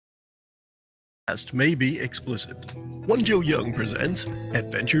Cast may be explicit. One Joe Young presents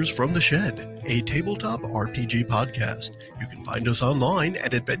Adventures from the Shed, a tabletop RPG podcast. You can find us online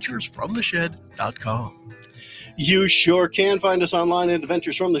at adventuresfromtheshed.com. You sure can find us online at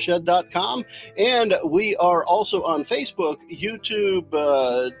adventuresfromtheshed.com. And we are also on Facebook,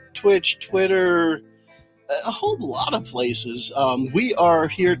 YouTube, Twitch, Twitter, a whole lot of places. We are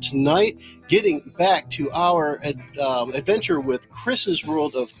here tonight getting back to our adventure with Chris's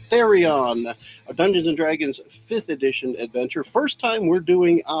World of Therion, a Dungeons & Dragons 5th edition adventure. First time we're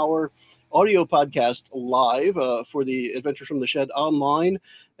doing our audio podcast live for the Adventures from the Shed online.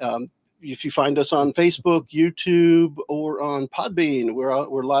 If you find us on Facebook, YouTube, or on Podbean,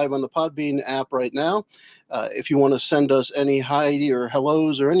 we're live on the Podbean app right now. If you want to send us any hi or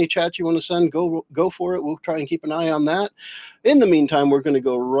hellos or any chats you want to send, go for it. We'll try and keep an eye on that. In the meantime, we're going to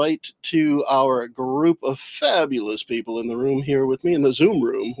go right to our group of fabulous people in the room here with me, in the Zoom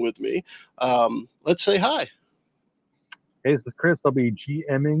room with me. Let's say hi. Hey, this is Chris. I'll be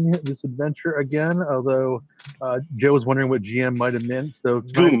GMing this adventure again, although Joe was wondering what GM might have meant. So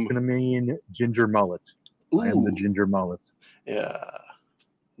tonight it's going to mean Ginger Mullet. Ooh. I am the Ginger Mullet. Yeah,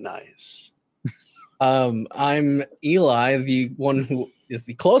 nice. I'm Eli, the one who is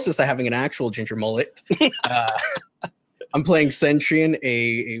the closest to having an actual ginger mullet. I'm playing Centrion,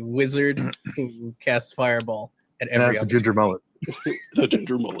 a wizard who casts fireball at every other. Ginger mullet. The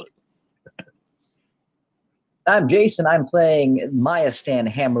ginger mullet. I'm Jason. I'm playing Maya Stan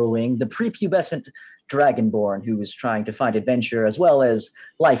Hammerwing, the prepubescent dragonborn who is trying to find adventure as well as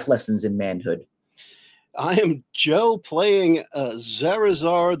life lessons in manhood. I am Joe, playing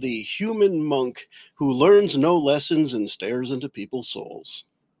Zarazar, the human monk who learns no lessons and stares into people's souls.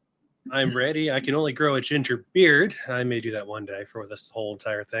 I'm ready. I can only grow a ginger beard. I may do that one day for this whole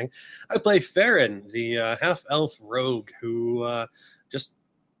entire thing. I play Farron, the half-elf rogue who just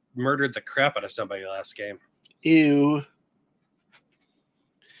murdered the crap out of somebody last game. Ew.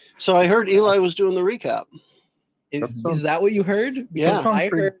 So I heard Eli was doing the recap. Is that what you heard? Because I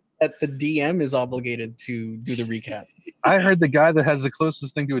heard that the DM is obligated to do the recap. I heard the guy that has the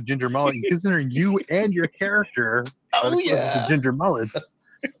closest thing to a ginger mullet, considering you and your character are the closest to ginger mullets.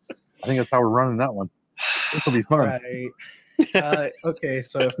 I think that's how we're running that one. This will be fun. Right. Okay,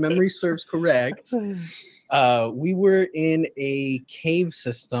 so if memory serves correct, we were in a cave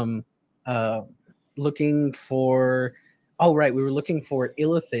system looking for... Oh, right, we were looking for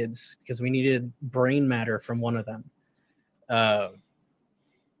illithids because we needed brain matter from one of them.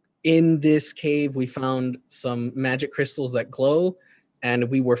 In this cave, we found some magic crystals that glow, and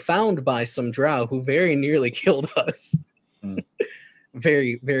we were found by some drow who very nearly killed us.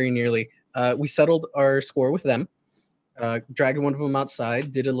 Very, very nearly. We settled our score with them, dragged one of them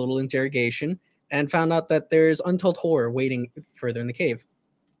outside, did a little interrogation, and found out that there's untold horror waiting further in the cave.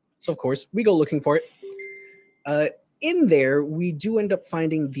 So, of course, we go looking for it. In there, we do end up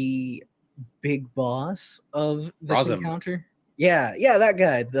finding the big boss of this encounter. Yeah, that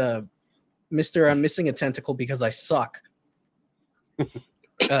guy, the Mr. I'm missing a tentacle because I suck. My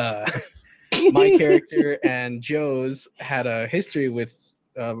character and Joe's had a history with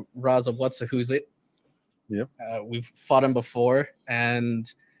Raza What's-a-Who's-It. Yep. We've fought him before,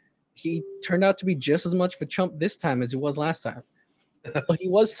 and he turned out to be just as much of a chump this time as he was last time. But he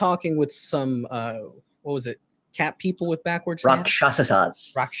was talking with some, what was it? Cat people with backwards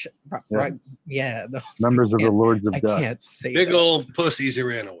Rakshasas. Yeah. Members of the Lords of Dust. I can't say Big old pussies who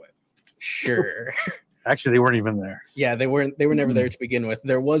ran away. Sure. Actually, they weren't even there. Yeah, they were never there to begin with.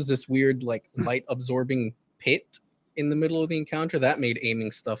 There was this weird, like, light absorbing pit in the middle of the encounter that made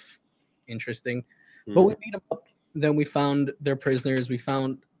aiming stuff interesting. But we beat them up. Then we found their prisoners. We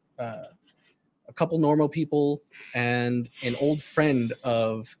found a couple normal people and an old friend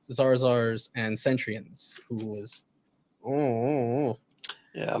of Zarzar's and Centrion's who was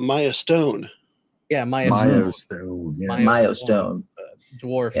Maya Stone. Yeah, Maya Stone. Maya Stone.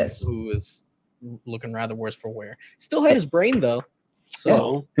 Dwarf who was looking rather worse for wear. Still had his brain though.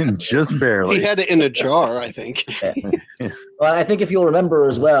 So just barely. He had it in a jar, I think. Well, I think if you'll remember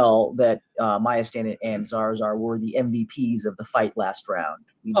as well that Maya Stan and Zarzar were the MVPs of the fight last round.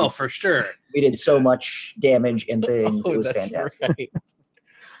 For sure. We did so much damage and things. It was fantastic.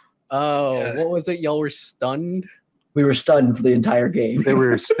 Right. What was it? Y'all were stunned? We were stunned for the entire game. They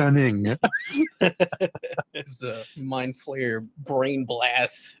were stunning. It's a mind flare brain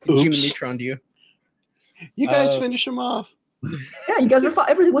blast. Oops. Jimmy Neutron to you. You guys finish him off. Yeah, you guys were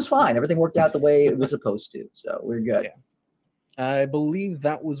fine. Everything was fine. Everything worked out the way it was supposed to. So we're good. Yeah. I believe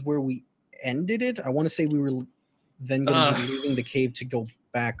that was where we ended it. I want to say we were then going to be leaving the cave to go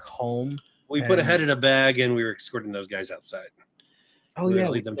back home. We put a head in a bag and we were escorting those guys outside. Oh We're gonna yeah,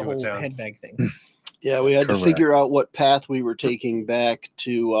 lead them the to a whole town. head bag thing. Yeah, we had to Correct. figure out what path we were taking back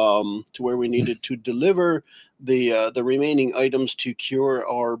to where we needed to deliver the remaining items to cure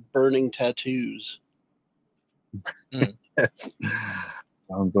our burning tattoos. Sounds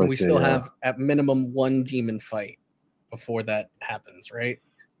And like we still a, have at minimum one demon fight before that happens, right?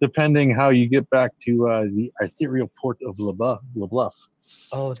 depending how you get back to the ethereal port of LeBluff.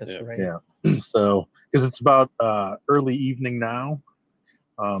 Oh, that's Yeah. right. Yeah. So, because it's about early evening now,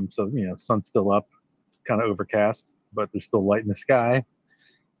 so sun's still up, kind of overcast, but there's still light in the sky,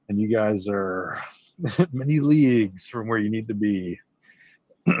 and you guys are many leagues from where you need to be.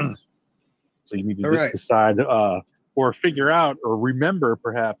 So you need to All right. decide or figure out or remember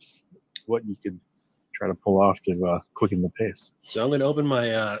perhaps what you could try to pull off to quicken the pace. So I'm going to open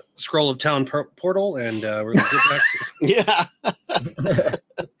my scroll of town portal, and we're going to get back to.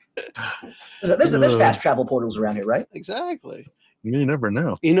 Yeah, there's fast travel portals around here, right? exactly. You never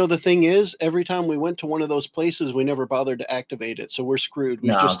know. The thing is, every time we went to one of those places, we never bothered to activate it, so we're screwed. We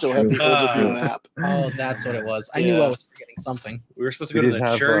No, just still have the true. overview map. Oh, that's what it was. I knew I Yeah. was forgetting something. We were supposed to We go to did the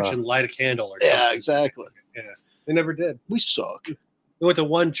have, church and light a candle or Yeah, something. exactly. Yeah, they never did. We suck. We went to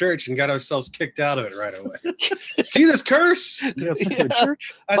one church and got ourselves kicked out of it right away. See this curse? Yeah, it's Yeah. a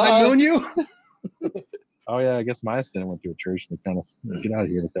church. As Bye. I moon you? Oh yeah, I guess my stand went to a church and kind of get out of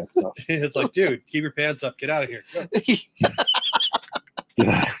here with that stuff. It's like, dude, keep your pants up. Get out of here. Go. Get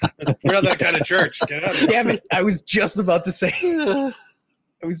out. We're not that kind of church. Get out of here. Damn it! I was just about to say. Yeah.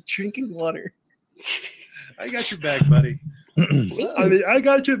 I was drinking water. I got your back, buddy. I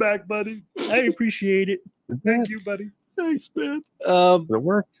got your back, buddy. I appreciate it. Thank you, buddy. Thanks, man. Did it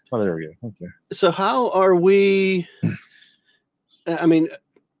work? Oh, there we go. Okay. So how are we? I mean,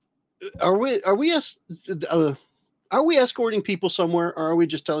 are we escorting people somewhere, or are we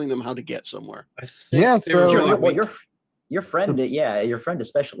just telling them how to get somewhere? I think Yeah, they were so- really Well, weak. your friend, your friend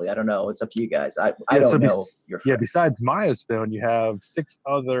especially. I don't know. It's up to you guys. I Yeah, don't so know your Yeah, friend. besides Maya Stone, you have 6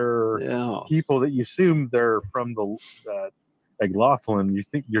 other Yeah. people that you assume they're from the Eglothlan.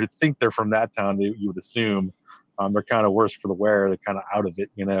 You think they're from that town. You would assume they're kind of worse for the wear. They're kind of out of it.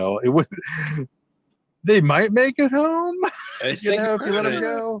 It would. They might make it home. I think if you let them we're gonna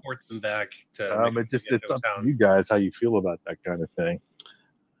go. report them back to It's up to you guys how you feel about that kind of thing.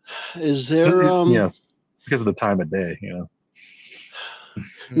 Is there? Yes, because of the time of day.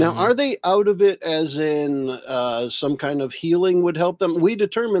 Now, Mhm. are they out of it as in some kind of healing would help them? We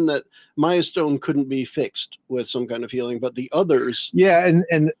determined that Maya Stone couldn't be fixed with some kind of healing, but the others, Yeah,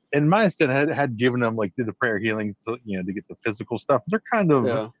 and Maeston had given them did the prayer healing to get the physical stuff. They're kind of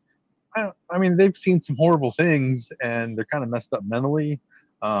yeah. I mean, they've seen some horrible things and they're kind of messed up mentally.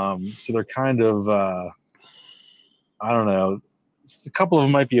 So they're kind of, I don't know, a couple of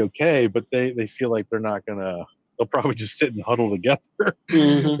them might be okay, but they feel like they're not they'll probably just sit and huddle together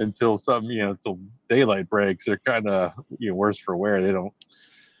Mhm. until until daylight breaks. They're kind of, worse for wear. They don't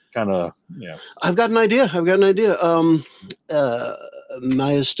I've got an idea.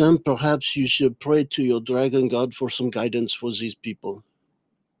 Maya Stone, perhaps you should pray to your dragon god for some guidance for these people.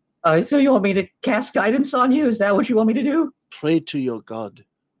 So you want me to cast guidance on you? Is that what you want me to do? Pray to your god.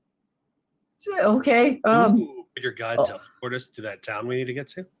 Okay. Ooh, would your guide oh. teleport us to that town we need to get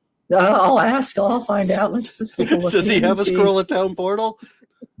to? I'll ask. I'll find out. Let's take a look. Does he here have a and see. scroll of town portal?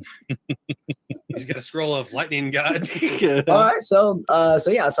 He's got a scroll of lightning god. Yeah. All right. So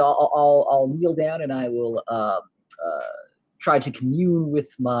I'll kneel down and I will try to commune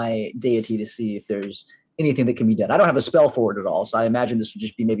with my deity to see if there's anything that can be done. I don't have a spell for it at all, so I imagine this would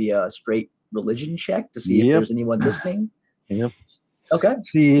just be maybe a straight religion check to see if Yep. there's anyone listening. Yep. Okay.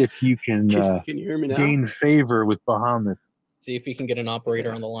 see if you can Can you hear me now? gain favor with Bahamut. See if you can get an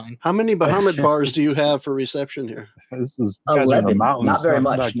operator on the line. How many Bahamut bars do you have for reception here? This is you guys are in the 11. mountains. Not very so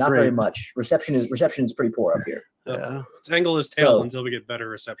much. it's Not very great. much. Reception is pretty poor up here. Yeah. Let's angle his tail So- until we get better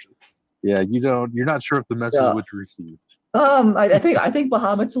reception. Yeah, you're not sure if the message Yeah. was received. I think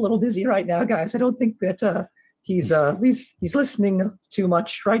Bahamut's a little busy right now, guys. I don't think that he's listening too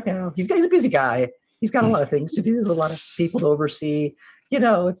much right now. He's a busy guy. He's got a lot of things to do, a lot of people to oversee.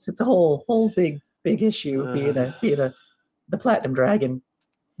 It's a whole big issue being the Platinum Dragon.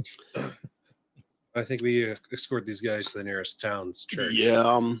 I think we escort these guys to the nearest town's church.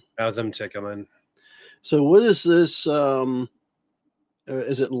 Yeah. Have them take them in. So what is this?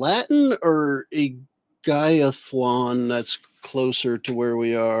 Is it Latin or a Gaiathlon that's closer to where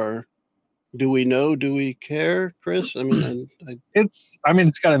we are? Do we know? Do we care, Chris? I mean, It's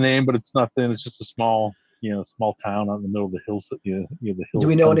got a name, but it's nothing. It's just a small town out in the middle of the hills. The hill Do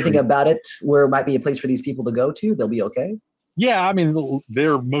we know anything country. about it? Where it might be a place for these people to go to? They'll be okay. Yeah, I mean,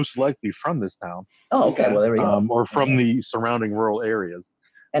 they're most likely from this town, Oh, okay. Well, there we go. or from the surrounding rural areas.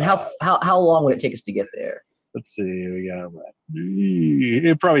 And how long would it take us to get there? Let's see, we got.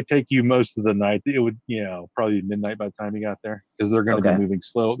 It'd probably take you most of the night. It would, probably midnight by the time you got there, because they're going to be moving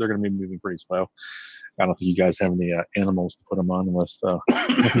slow. They're going to be moving pretty slow. I don't think you guys have any animals to put them on unless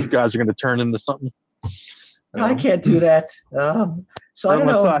you guys are going to turn into something. I can't do that. So I don't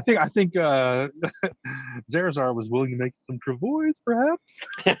know. I think Zarazar was willing to make some travois, perhaps.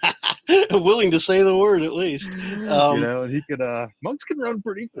 Willing to say the word at least. And he could. Monks can run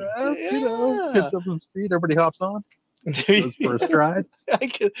pretty fast. Yeah. Gets up in speed. Everybody hops on. Goes for a stride.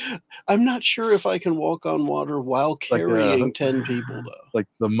 I'm not sure if I can walk on water while carrying 10 people, though. Like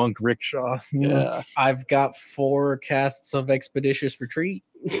the monk rickshaw. Yeah. I've got 4 casts of Expeditious Retreat.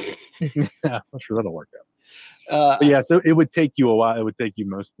 Yeah, I'm sure that'll work out. But yeah, so it would take you a while. It would take you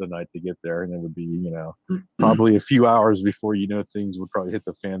most of the night to get there, and it would be, probably a few hours before things would probably hit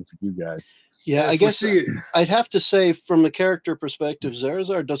the fan for you guys. Yeah, I guess I'd have to say, from a character perspective,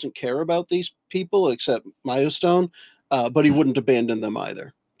 Zarazar doesn't care about these people except Milestone, but he wouldn't abandon them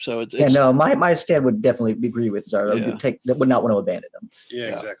either. So it's my stand would definitely agree with Zara. Yeah. Would not want to abandon them.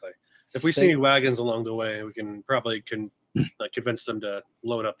 Yeah, exactly. If we see any wagons along the way, we can probably convince them to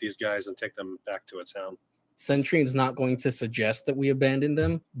load up these guys and take them back to a town. Centrion's not going to suggest that we abandon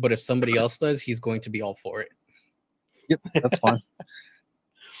them, but if somebody else does, he's going to be all for it. Yep, that's fine.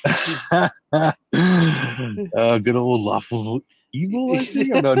 Good old lawful evil, I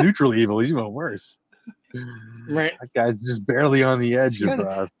think. No, neutral evil. He's even worse. Right. That guy's just barely on the edge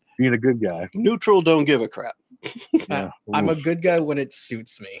of being a good guy. Neutral, don't give a crap. I'm a good guy when it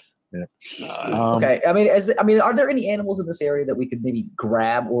suits me. Yeah. Okay. Are there any animals in this area that we could maybe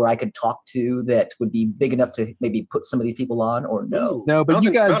grab, or I could talk to that would be big enough to maybe put some of these people on, or no? No, but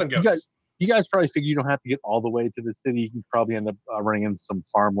you guys probably figure you don't have to get all the way to the city. You probably end up running in some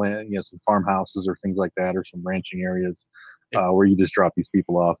farmland, some farmhouses or things like that, or some ranching areas where you just drop these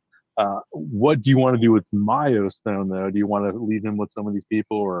people off. What do you want to do with Milestone, though? Do you want to leave him with some of these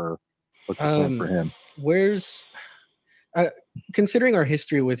people, or what's the plan for him? Where's considering our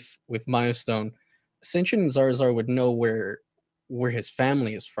history with Milestone, Sentient and Zarazar would know where his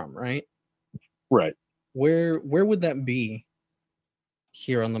family is from, right? Right. Where would that be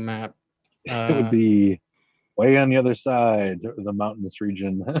here on the map? It would be way on the other side of the mountainous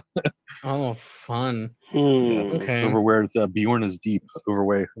region. Oh, fun. Okay. Over where it's Bjorn is deep,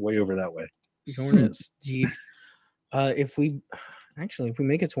 way over that way. Bjorn is deep. If we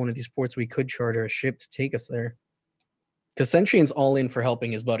make it to one of these ports, we could charter a ship to take us there. Because Centrion's all in for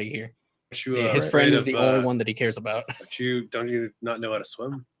helping his buddy here. His friend is the only one that he cares about. Don't you not know how to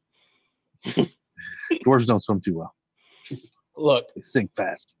swim? Dwarves don't swim too well. Look, they sink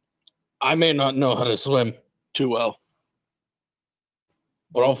fast. I may not know how to swim too well,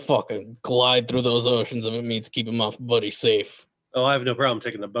 but I'll fucking glide through those oceans if it means keeping my buddy safe. Oh, I have no problem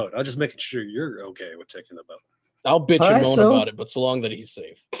taking the boat. I'm just making sure you're okay with taking the boat. I'll bitch and moan about it, but so long that he's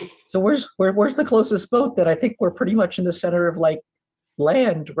safe. So where's the closest boat? That I think we're pretty much in the center of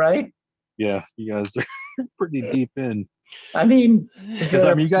land, right? Yeah, you guys are pretty deep in. I mean,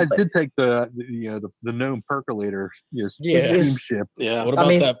 you guys did take the gnome percolator, steamship. Yeah. What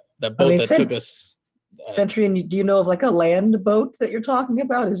about that boat that took us? Centrion, do you know of like a land boat that you're talking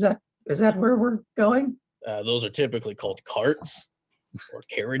about? Is that where we're going? Those are typically called carts or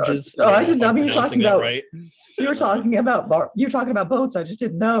carriages. I didn't know. You're talking about right. You were talking about boats. I just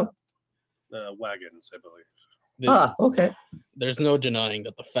didn't know. Wagons, I believe. Okay. There's no denying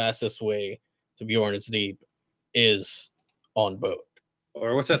that the fastest way to Bjorn's Deep is on boat.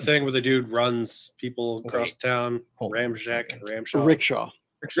 Or what's that thing where the dude runs people across town? Ramshaw. Rickshaw.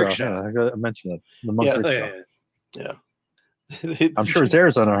 Yeah, I mentioned that. The monk rickshaw. Yeah. I'm sure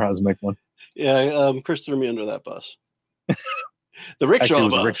Zarazar knows how to make one. Yeah, Chris threw me under that bus. The rickshaw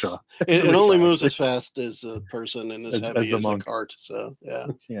bus. Rickshaw. It only moves as fast as a person and as heavy as a cart. So yeah,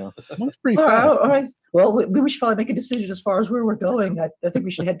 that's pretty fast. All right. Well, we should probably make a decision as far as where we're going. I think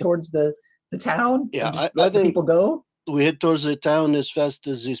we should head towards the town. Yeah, I think people go. We head towards the town as fast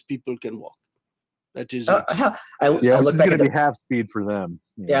as these people can walk. That is it. I look back at be half speed for them.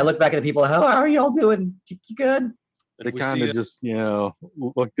 Yeah, I look back at the people. How are y'all doing? You good? They kind of just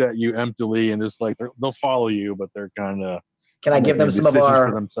looked at you emptily and just like they'll follow you, but they're kind of. Can I give them some of our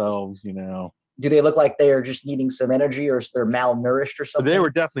for themselves? Do they look like they are just needing some energy, or they're malnourished or something? They were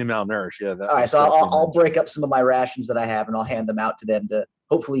definitely malnourished. Yeah. All right, so I'll break up some of my rations that I have, and I'll hand them out to them to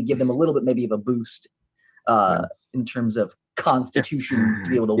hopefully give them a little bit maybe of a boost in terms of constitution to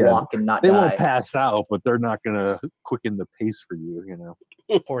be able to walk and not die. They won't pass out, but they're not going to quicken the pace for you.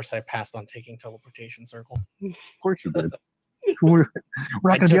 Of course, I passed on taking teleportation circle. Of course you did. we're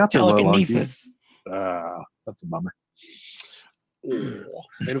not going to be out there long. telekinesis. That's a bummer. And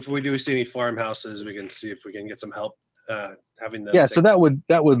if we do see any farmhouses, we can see if we can get some help having them. Yeah, so that would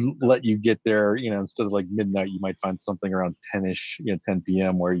let you get there. Instead of like midnight, you might find something around 10ish, 10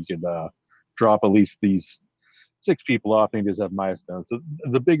 p.m. where you could drop at least these 6 people off and just have Milestone. So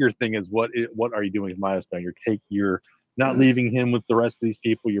the bigger thing is what are you doing with Milestone? You're not leaving him with the rest of these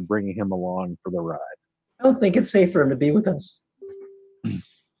people. You're bringing him along for the ride. I don't think it's safe for him to be with us.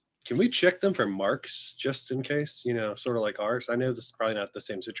 Can we check them for marks just in case? Sort of like ours. I know this is probably not the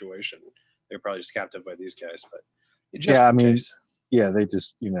same situation. They're probably just captive by these guys, but just in case. Yeah, they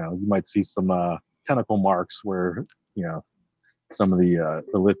just you might see some tentacle marks where some of the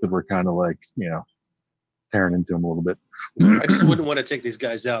lifted were kind of like tearing into them a little bit. I just wouldn't want to take these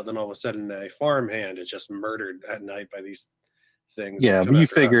guys out, then all of a sudden a farmhand is just murdered at night by these things. Yeah, but you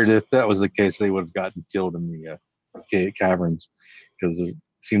figured if that was the case, they would have gotten killed in the caverns, because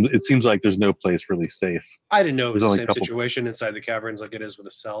it seems like there's no place really safe. I didn't know it was the same situation inside the caverns like it is with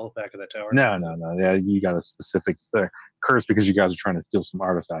a cell back of the tower. No. Yeah, you got a specific curse because you guys are trying to steal some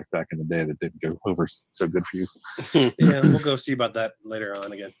artifact back in the day that didn't go over so good for you. Yeah, we'll go see about that later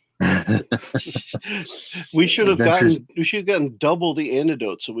on again. We should have gotten double the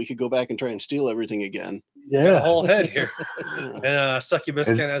antidote so we could go back and try and steal everything again. Yeah, a whole head here. And Succubus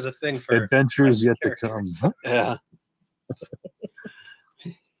kind of has a thing for adventures yet to come. Yeah.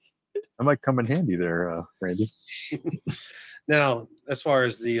 That might come in handy there, Randy. Now, as far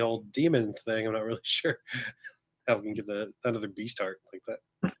as the old demon thing, I'm not really sure how we can get another beast heart like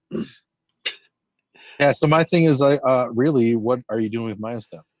that. Yeah, so my thing is, really, what are you doing with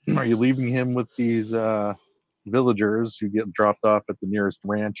Milestone? Are you leaving him with these villagers who get dropped off at the nearest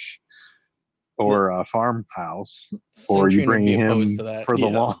ranch or farmhouse, or are you bringing him for the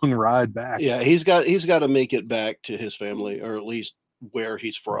long ride back? Yeah, he's got to make it back to his family, or at least where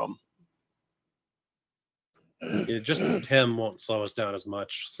he's from. Yeah, just him won't slow us down as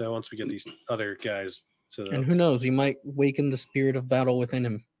much. So once we get these other guys and who knows, we might waken the spirit of battle within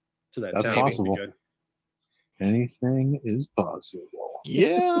him. To that That's town, possible. Anything is possible.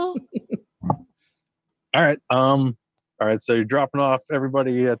 Yeah. All right. All right. So you're dropping off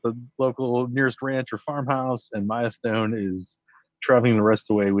everybody at the local nearest ranch or farmhouse, and Milestone is traveling the rest of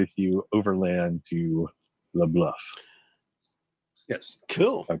the way with you overland to the Bluff. Yes.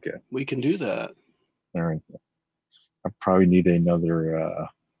 Cool. Okay. We can do that. All right. I probably need another. I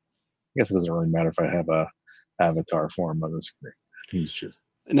guess it doesn't really matter if I have a avatar for him on the screen. He's just.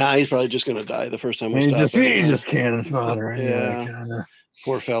 He's probably just going to die the first time we stop. He just cannon fodder. Yeah.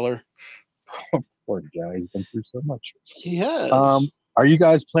 Poor feller. Poor guy. He's been through so much. He has. Are you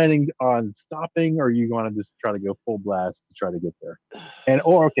guys planning on stopping, or are you going to just try to go full blast to try to get there?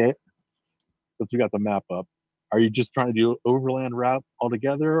 Okay, since we got the map up, are you just trying to do overland route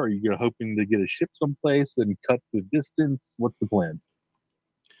altogether? Or are you hoping to get a ship someplace and cut the distance? What's the plan?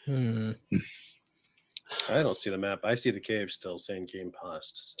 I don't see the map. I see the cave still saying game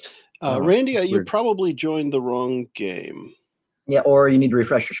paused. Randy, you probably joined the wrong game. Yeah, or you need to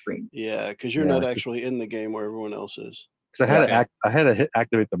refresh your screen. Yeah, because you're not actually in the game where everyone else is. Because I had to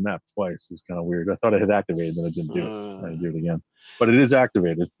activate the map twice. It's kind of weird. I thought I had activated, and I didn't do it. I do it again, but it is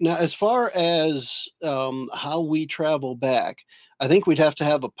activated. Now, as far as how we travel back, I think we'd have to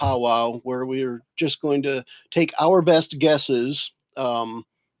have a powwow where we're just going to take our best guesses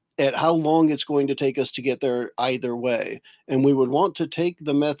at how long it's going to take us to get there either way. And we would want to take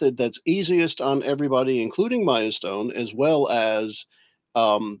the method that's easiest on everybody, including Milestone, as well as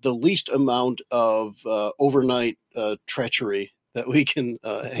the least amount of overnight treachery that we can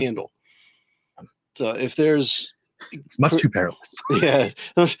handle. So if there's... It's much too perilous. Yeah,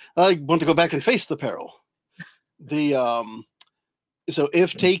 I want to go back and face the peril. So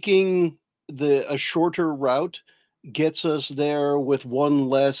if taking a shorter route gets us there with one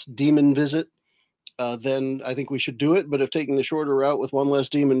less demon visit, then I think we should do it. But if taking the shorter route with one less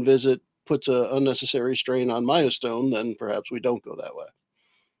demon visit puts an unnecessary strain on Milestone, then perhaps we don't go that way.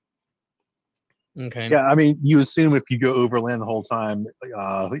 Okay. Yeah, I mean, you assume if you go overland the whole time,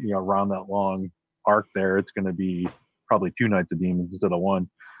 around that long arc there, it's going to be probably 2 nights of demons instead of 1,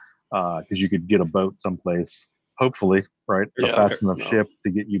 because you could get a boat someplace, hopefully, right? A fast enough ship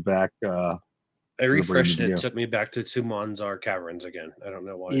to get you back. I refreshed it. It took me back to Tumanzar Caverns again. I don't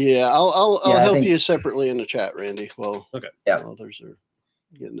know why. Yeah, I'll help you separately in the chat, Randy. Well, okay. Yeah. Others are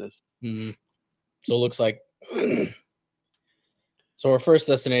getting this. Mm-hmm. So it looks like. So our first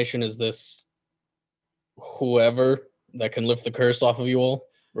destination is this. Whoever that can lift the curse off of you all,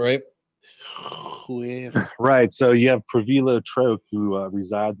 right? whoever. Right. So you have Pravilo Troke, who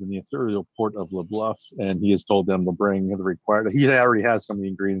resides in the ethereal port of LeBluff, and he has told them to bring the required. He already has some of the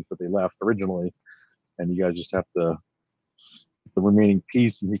ingredients that they left originally, and you guys just have to the remaining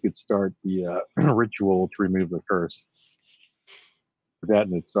piece, and he could start the ritual to remove the curse. That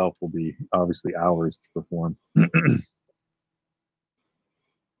in itself will be obviously hours to perform.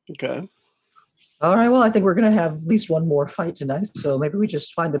 Okay. All right. Well, I think we're going to have at least one more fight tonight. So maybe we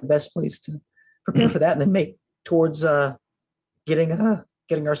just find the best place to prepare for that and then make towards getting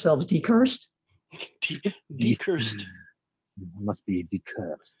ourselves decursed. Decursed. Must be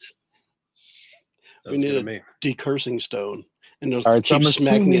decursed. We need a decursing stone. And just right, keep so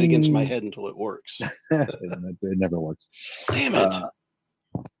smacking it against my head until it works. It never works. Damn it.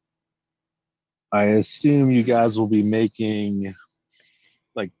 I assume you guys will be making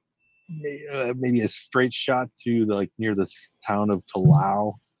like maybe a straight shot to the near the town of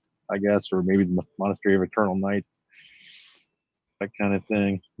Talau, I guess, or maybe the Monastery of Eternal Night, that kind of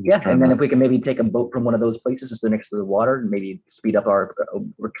thing. Yeah, and then if we can maybe take a boat from one of those places just next to the water and maybe speed up our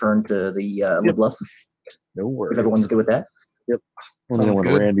return to the LeBluff. No worries. If everyone's good with that. Yep. When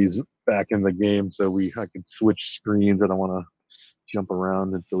Randy's back in the game, so I can switch screens. I don't want to jump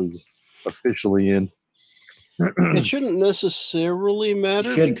around until he's officially in. It shouldn't necessarily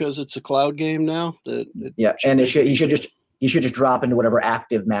matter because it's a cloud game now. You should just drop into whatever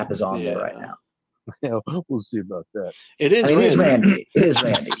active map is on there right now. Yeah, we'll see about that. It is. Randy. It is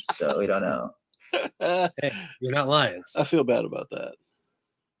Randy. So we don't know. Hey, you're not lying. I feel bad about that.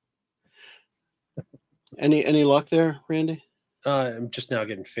 Any luck there, Randy? I'm just now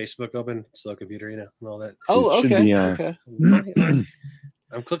getting Facebook open, slow computer, and all that. Oh, okay. Okay.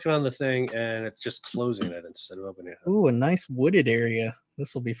 I'm clicking on the thing, and it's just closing it instead of opening it. Ooh, a nice wooded area.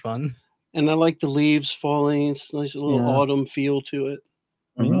 This will be fun. And I like the leaves falling. It's a nice little autumn feel to it.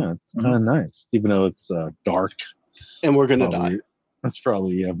 Yeah, it's kind of nice, even though it's dark. And we're gonna die. It's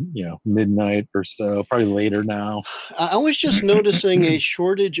probably midnight or so, probably later now. I was just noticing a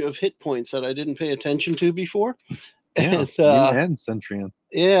shortage of hit points that I didn't pay attention to before. Yeah, and Centrion.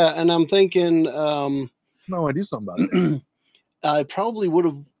 Yeah, and I'm thinking, no, I do something about it. I probably would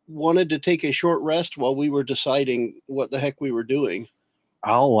have wanted to take a short rest while we were deciding what the heck we were doing.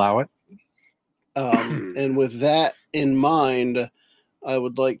 I'll allow it. And with that in mind, I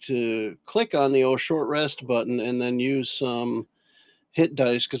would like to click on the old short rest button and then use some hit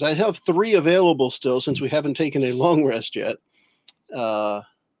dice because I have 3 available still since we haven't taken a long rest yet.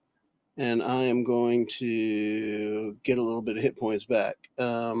 And I am going to get a little bit of hit points back.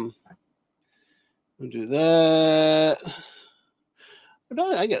 I'll do that.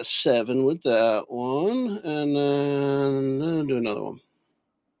 I got 7 with that one, and then I'll do another one.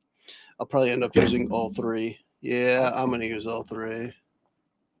 I'll probably end up using all 3. Yeah, I'm going to use all 3.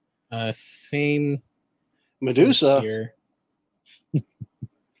 Same. Medusa. Here.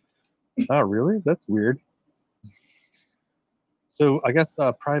 Oh, really? That's weird. So I guess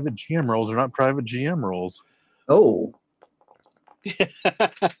private GM roles are not private GM roles. Oh.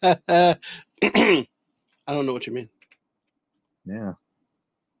 I don't know what you mean. Yeah.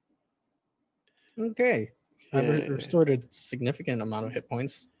 Okay. I've restored a significant amount of hit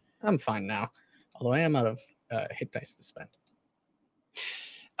points. I'm fine now. Although I am out of hit dice to spend.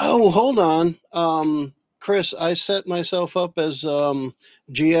 Oh, hold on. Chris, I set myself up as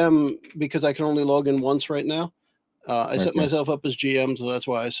GM because I can only log in once right now. I set myself up as GM, so that's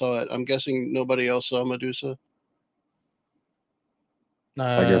why I saw it. I'm guessing nobody else saw Medusa.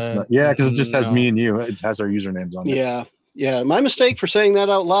 I guess not. Yeah, because it just has me and you. It has our usernames on it. Yeah. My mistake for saying that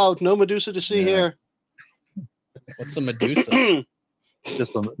out loud. No Medusa to see here. What's a Medusa?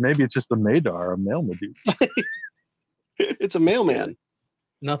 Maybe it's just a Madar, a male Medusa. It's a mailman.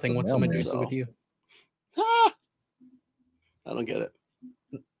 Nothing. What's a Medusa with you? I don't get it.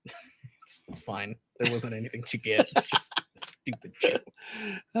 It's fine. There wasn't anything to get. It's just a stupid joke.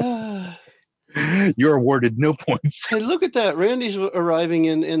 You're awarded no points. Hey, look at that. Randy's arriving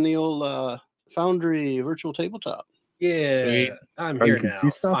in the old Foundry virtual tabletop. Yeah. Sweet. I'm here now,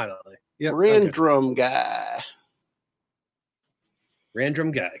 finally. Yep, Randrum guy.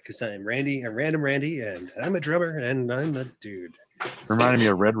 Random guy, because I'm Randy. I'm Random Randy, and I'm a drummer, and I'm a dude. Reminded me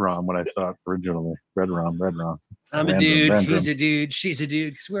of Red Rom when I saw it originally. Red Rom. I'm a dude. He's a dude. She's a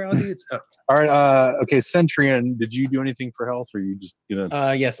dude. Because we're all dudes. Oh. All right. Okay, Centrion, did you do anything for health, or you just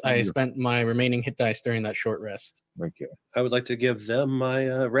Yes, I spent my remaining hit dice during that short rest. Okay. I would like to give them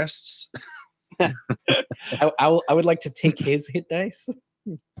my rests. I would like to take his hit dice.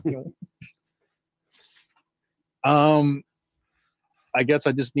 I guess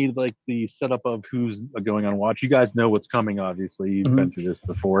I just need like the setup of who's going on watch. You guys know what's coming, obviously. You've been through this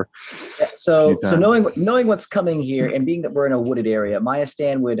before. Yeah, so knowing what's coming here, and being that we're in a wooded area, Maya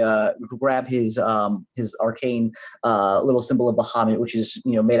Stan would grab his arcane little symbol of Bahamut, which is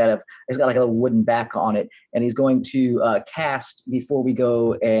made out of, it's got like a little wooden back on it, and he's going to cast, before we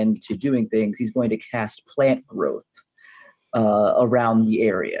go and to doing things, he's going to cast plant growth around the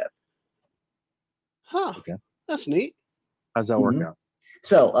area. Huh. Okay. That's neat. How's that work out?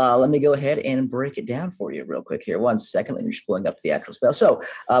 So let me go ahead and break it down for you real quick here. 1 second. Let me just pulling up the actual spell. So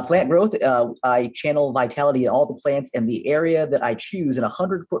plant growth, I channel vitality in all the plants, and the area that I choose in a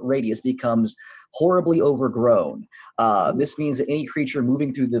 100-foot radius becomes horribly overgrown. This means that any creature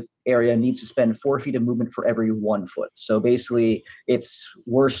moving through the area needs to spend 4 feet of movement for every 1 foot. So basically, it's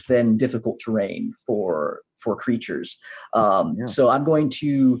worse than difficult terrain for creatures. So I'm going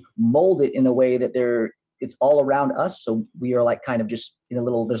to mold it in a way that it's all around us. So we are like kind of just in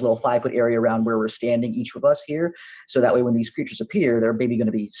there's a little 5-foot area around where we're standing, each of us here. So that way when these creatures appear, they're maybe going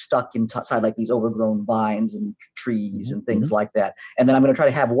to be stuck inside like these overgrown vines and trees and things like that. And then I'm going to try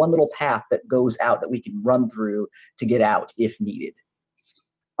to have one little path that goes out that we can run through to get out if needed.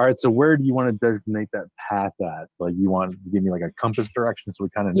 All right, so where do you want to designate that path at? Like, you want to give me like a compass direction so we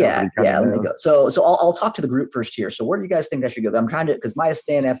kind of know? Let me go. So I'll talk to the group first here. So where do you guys think I should go? I'm trying to, because Maya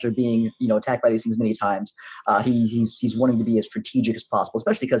Stan, after being attacked by these things many times, he's wanting to be as strategic as possible,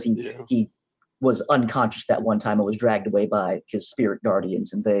 especially because he was unconscious that one time and was dragged away by his spirit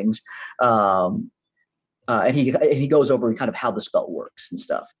guardians and things. And he goes over kind of how the spell works and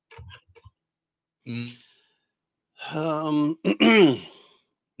stuff.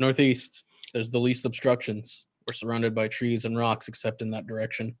 Northeast. There's the least obstructions. We're surrounded by trees and rocks, except in that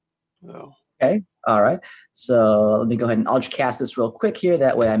direction. Oh. Okay. All right. So let me go ahead and I'll just cast this real quick here.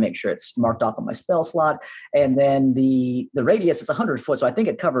 That way I make sure it's marked off on my spell slot. And then the radius, it's 100 foot. So I think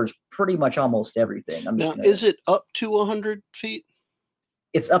it covers pretty much almost everything. Is it up to 100 feet?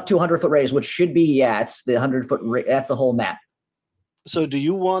 It's up to 100-foot radius, which should be, it's the 100-foot. That's the whole map. So do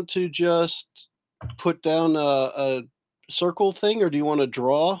you want to just put down a circle thing, or do you want to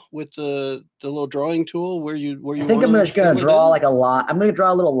draw with the little drawing tool where you I think I'm just going to draw like a line. I'm going to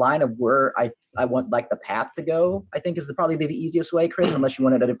draw a little line of where I want like the path to go. I think is probably the easiest way, Chris, unless you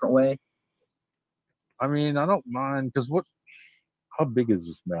want it a different way. I mean, I don't mind, because how big is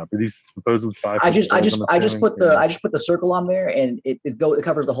this map? Are these supposedly 5 feet? I just put the circle on there, and it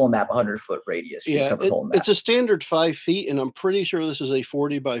covers the whole map, 100-foot radius. It's a standard 5 feet, and I'm pretty sure this is a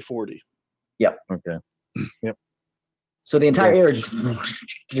 40 by 40. Yep. Okay. Yep. So the entire area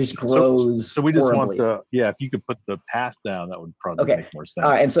just grows. So we just horribly. want if you could put the path down, that would probably make more sense. All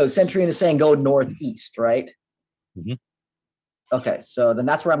right, and so Centurion is saying go northeast, right? Mm-hmm. Okay, so then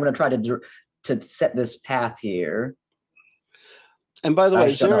that's where I'm going to try to set this path here. And by the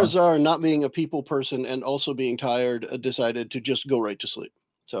way, Zarazar, not being a people person and also being tired, decided to just go right to sleep.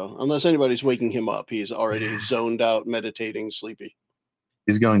 So unless anybody's waking him up, he's already zoned out, meditating, sleepy.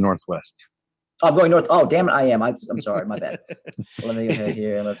 He's going northwest. Oh, I'm going north. Oh, damn it, I am. I'm sorry, my bad. Let me go ahead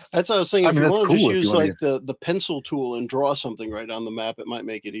here. That's what I was saying. If you want to just use like the pencil tool and draw something right on the map, it might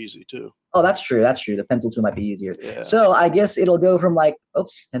make it easy too. Oh, that's true. That's true. The pencil tool might be easier. Yeah. So I guess it'll go from like,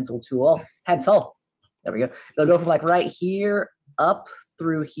 pencil tool. Pencil. There we go. It'll go from like right here up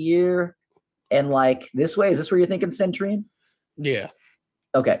through here and like this way. Is this where you're thinking, Centurion? Yeah.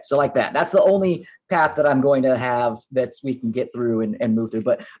 Okay, so like that. That's the only path that I'm going to have that we can get through and move through.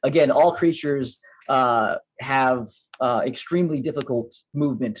 But again, all creatures have extremely difficult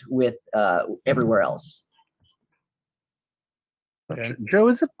movement with everywhere else. Okay. Joe,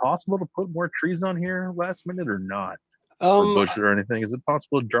 is it possible to put more trees on here last minute or not? Or bushes or anything? Is it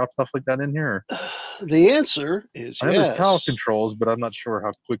possible to drop stuff like that in here? The answer is I know tower controls, but I'm not sure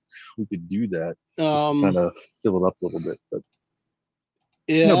how quick we could do that. Kind of fill it up a little bit, but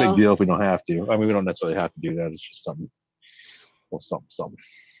no big deal if we don't have to. I mean, we don't necessarily have to do that. It's just something.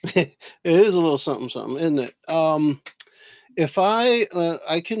 It is a little something, isn't it? If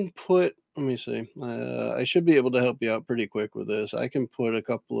I can put, let me see. I should be able to help you out pretty quick with this. I can put a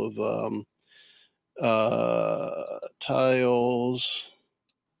couple of tiles.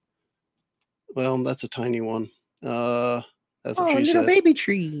 Well, that's a tiny one. That's what she said. Baby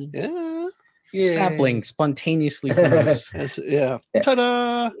tree. Yeah. Sapling spontaneously grows. Yeah.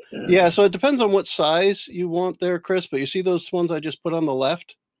 Ta-da! Yeah, so it depends on what size you want there, Chris, but you see those ones I just put on the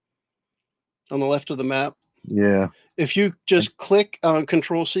left? On the left of the map? Yeah. If you just click on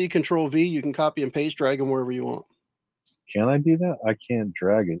Control-C, Control-V, you can copy and paste, drag them wherever you want. Can I do that? I can't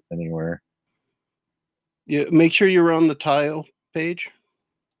drag it anywhere. Yeah, make sure you're on the tile page.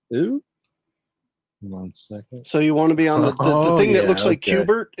 Ooh. 1 second. So you want to be on the thing that looks like okay.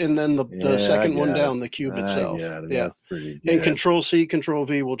 Qbert, and then the second one down, the cube I itself. got it. Yeah. That's pretty good. And Control C, Control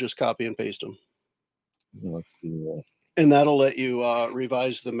V will just copy and paste them. Let's do that. And that'll let you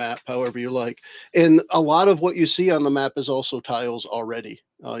revise the map however you like. And a lot of what you see on the map is also tiles already.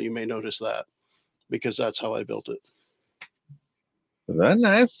 You may notice that because that's how I built it. Very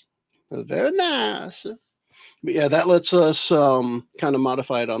nice. Very nice. But yeah, that lets us kind of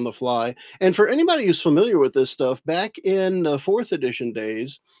modify it on the fly. And for anybody who's familiar with this stuff, back in 4th edition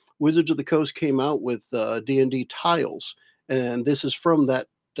days, Wizards of the Coast came out with D&D tiles. And this is from that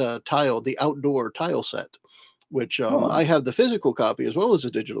tile, the outdoor tile set, which I have the physical copy as well as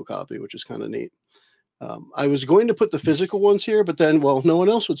a digital copy, which is kind of neat. I was going to put the physical ones here, but then, well, no one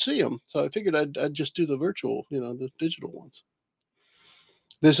else would see them. So I figured I'd just do the virtual, the digital ones.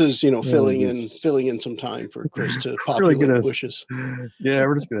 This is, filling in some time for Chris to populate wishes. Yeah,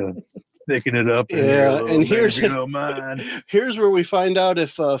 we're just gonna thicken it up. Yeah, and here's mine. Here's where we find out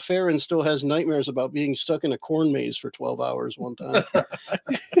if Farron still has nightmares about being stuck in a corn maze for 12 hours one time.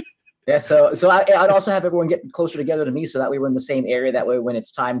 Yeah, so I'd also have everyone get closer together to me, so that way we're in the same area. That way, when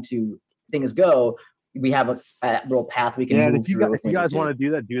it's time to things go, we have a little path we can move if you through. If you guys want to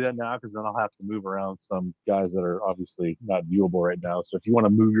do that now, because then I'll have to move around some guys that are obviously not viewable right now. So if you want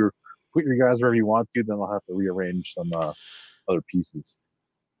to put your guys wherever you want to, then I'll have to rearrange some other pieces.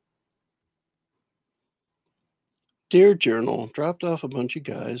 Dear Journal, dropped off a bunch of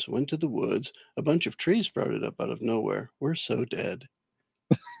guys, went to the woods. A bunch of trees sprouted up out of nowhere. We're so dead.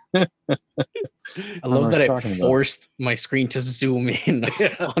 I love that it forced my screen to zoom in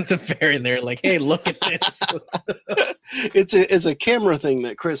onto Farron there. Like, hey, look at this. It's a camera thing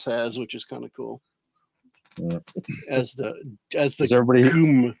that Chris has, which is kind of cool. Yeah. As the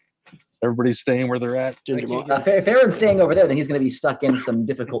everybody's staying where they're at. If Farron's staying over there, then he's going to be stuck in some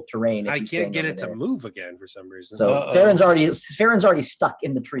difficult terrain. I can't get it to move again for some reason. So Farron's already stuck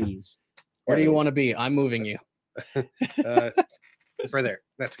in the trees. Where do you want to be? I'm moving you. It's right there.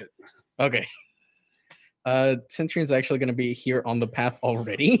 That's good. Okay. Centurion's actually going to be here on the path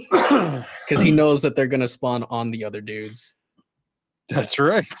already because he knows that they're going to spawn on the other dudes. That's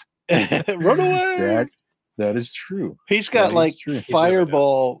right. Run away. That is true. He's got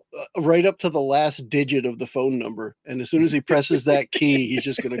fireball right up to the last digit of the phone number. And as soon as he presses that key, he's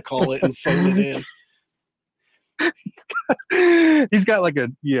just going to call it and phone it in. He's got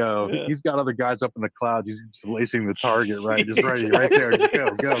he's got other guys up in the clouds. He's just lacing the target, right? Just ready, right there.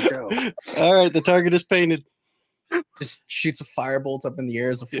 Just go. All right, the target is painted. Just shoots a firebolt up in the air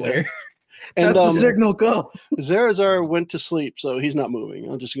as a flare. And that's the signal, go. Zarazar went to sleep, so he's not moving.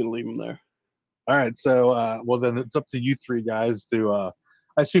 I'm just going to leave him there. All right, so well then it's up to you three guys to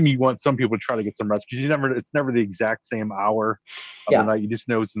I assume you want some people to try to get some rest because it's never the exact same hour of the night. You just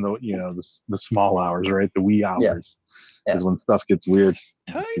know it's in the small hours, right? The wee hours is when stuff gets weird.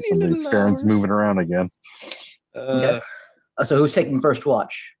 Tiny little hours. Moving around again. Okay. So who's taking first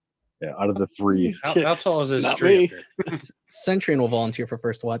watch? Yeah, out of the three. How tall is this Not tree? Centurion will volunteer for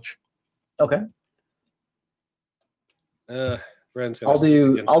first watch. Okay. I'll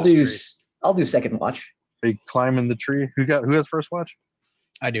do second watch. Are you climbing the tree? Who has first watch?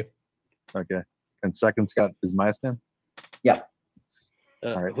 I do. Okay. And second's got is Maestan? Yeah.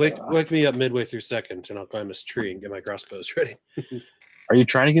 All right. Wake me up midway through second, and I'll climb this tree and get my crossbows ready. Are you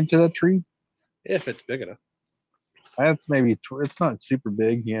trying to get to that tree? If it's big enough. That's it's not super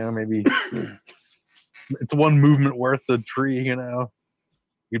big, maybe it's one movement worth of tree,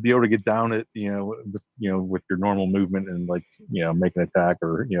 You'd be able to get down it, with your normal movement and make an attack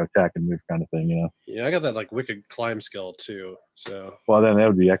or attack and move kind of thing, Yeah, I got that wicked climb skill too. So well, then that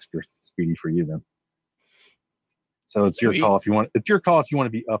would be extra speedy for you then. So it's your call if you want. It's your call if you want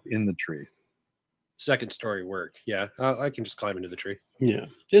to be up in the tree. Second story work. Yeah, I can just climb into the tree. Yeah,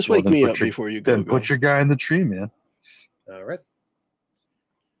 just wake me up before you go. Then put your guy in the tree, man. All right.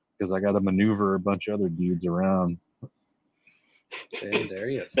 Because I got to maneuver a bunch of other dudes around. And there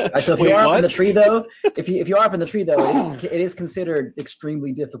he is. So if you are up in the tree, though, if you are up in the tree, though, it is considered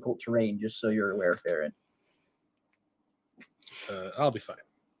extremely difficult terrain. Just so you're aware, Farron. I'll be fine.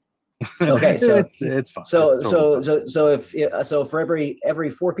 Okay, so it's fine. So for every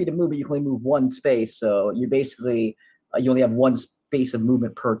 4 feet of movement, you can only move one space. So you basically you only have one space of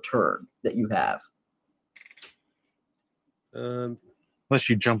movement per turn that you have. Unless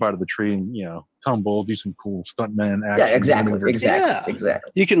you jump out of the tree and tumble, do some cool stuntman action. Yeah, exactly.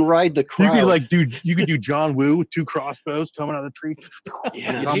 You can ride the crowd. You could do John Woo with 2 crossbows coming out of the tree.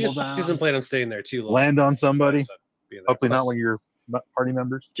 Yeah, he doesn't plan on staying there too long. Land on somebody. Hopefully not one of your party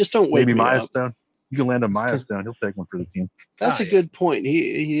members. Just don't wake me up. Milestone. You can land a milestone. He'll take one for the team. That's a good point.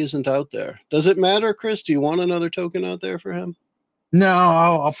 He isn't out there. Does it matter, Chris? Do you want another token out there for him? No,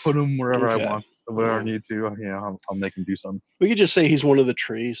 I'll put him wherever Okay. I want, wherever I need to. I'll make him do something. We could just say he's one of the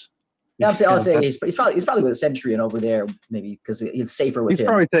trees. Yeah, I'll say he's probably with a Centurion over there, maybe because it's safer with He's him.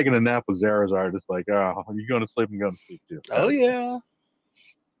 probably taking a nap with Zarazar, just like, oh, you going to sleep? I'm going to sleep too. Oh yeah.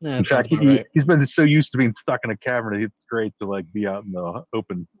 In fact, he's been so used to being stuck in a cavern. It's great to like be out in the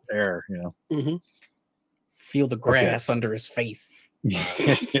open air. Mm-hmm. Feel the grass under his face. Yeah.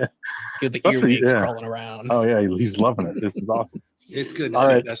 Feel the Especially- earwigs yeah. crawling around. Oh yeah, he's loving it. This is awesome. It's good to All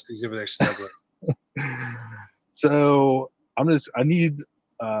see right. Dusty's over there snuggling. So I need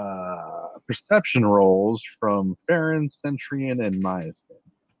perception rolls from Farron, Centurion, and Maya.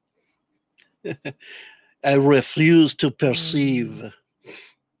 I refuse to perceive.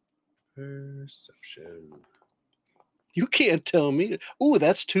 Perception. You can't tell me. Ooh,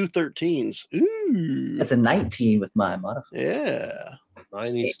 that's 2 13s. Ooh. That's a 19 with my modifier. Yeah.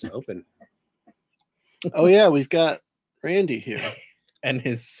 Mine needs to open. Oh yeah, we've got Randy here. And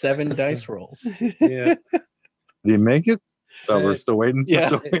his 7 dice rolls. Yeah. Did you make it? So we're still waiting.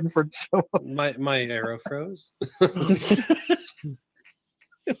 Yeah. We're still waiting for it to show up. My arrow froze.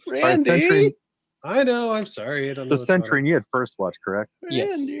 Randy. Centurion. I know. I'm sorry. I don't know. The Centurion, you had first watch, correct?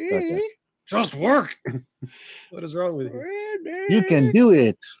 Yes. Randy. Okay. Just work. What is wrong with you? Randy. You can do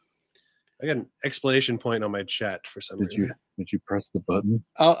it. I got an exclamation point on my chat for some reason. Did you press the button?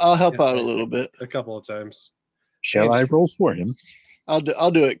 I'll help Yeah. out a little bit. A couple of times. Shall I roll for him? I'll do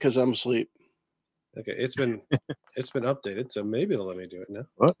it because I'm asleep. Okay, it's been updated, so maybe they'll let me do it now.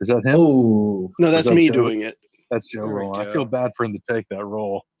 What is that him? Oh, No, that's that me Joe? doing it. That's Joe There we rolling. I go. feel bad for him to take that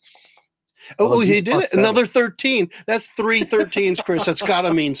roll. Oh, he's he did plus it. 7. Another 13. That's 3 13s, Chris. That's got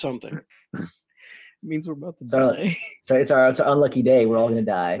to mean something. Means we're about to So- die. so it's our unlucky day. We're all gonna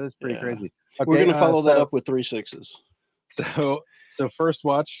die. That's pretty Yeah. crazy. We're Okay, going to follow that so- up with 3 6s. So first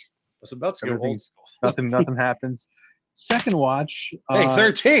watch, I was about to go Everything- old school. nothing happens. Second watch, Hey,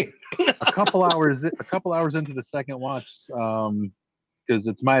 13. a couple hours into the second watch, because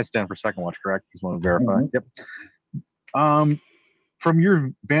it's my stand for second watch, correct? Just want to verify. Mhm. Yep. From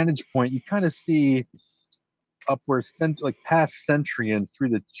your vantage point, you kind of see up where like past Centurion through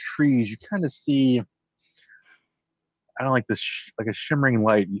the trees. You kind of see, I don't like this, like a shimmering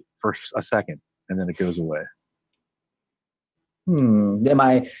light for a second, and then it goes away. Am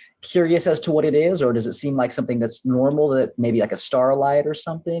I curious as to what it is, or does it seem like something that's normal, that maybe like a starlight or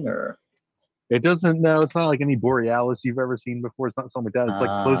something, or? It doesn't. No, it's not like any borealis you've ever seen before. It's not something like that. It's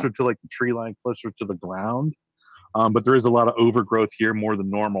like closer to like the tree line, closer to the ground. But there is a lot of overgrowth here, more than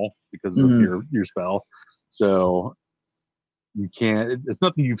normal because of your spell. So you can't. It's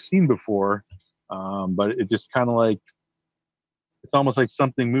nothing you've seen before. But it just kind of like, it's almost like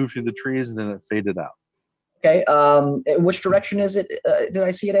something moved through the trees and then it faded out. Okay. Which direction is it? Did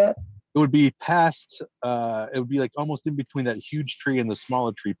I see it at? It would be past. It would be like almost in between that huge tree and the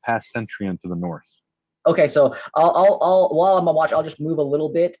smaller tree, past Centurion to the north. Okay, so I'll while I'm on watch, I'll just move a little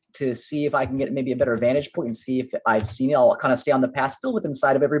bit to see if I can get maybe a better vantage point and see if I've seen it. I'll kind of stay on the path, still within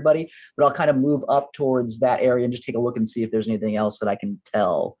sight of everybody, but I'll kind of move up towards that area and just take a look and see if there's anything else that I can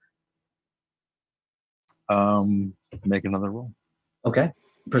tell. Make another roll. Okay,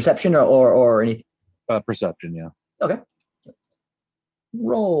 perception or any Perception, yeah. okay.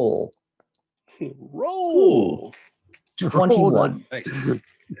 Roll Roll. 21. Nice.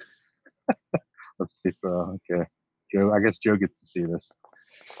 Let's see if okay. Joe, I guess Joe gets to see this.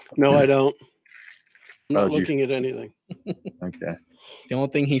 No, I don't. I'm not Oh, you- looking at anything. Okay. The only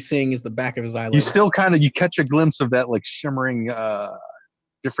thing he's seeing is the back of his eyelids. You still kind of, you catch a glimpse of that like shimmering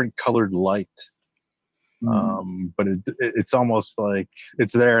different colored light. But it's almost like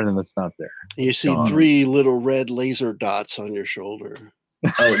it's there and then it's not there. You see Gone. 3 little red laser dots on your shoulder.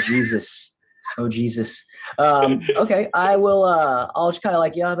 Oh Jesus. Oh Jesus. Okay, I will I'll just kind of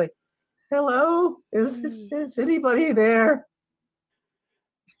like yell, like, hello? Is anybody there?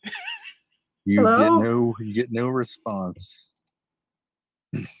 You Hello? get no response.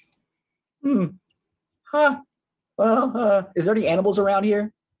 Huh. Well, is there any animals around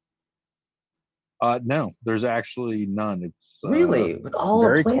here? No, there's actually none. It's Really? With all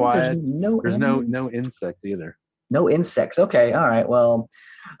very the plants, quiet. there's no There's animals? no insects either. No insects. Okay, all right. Well,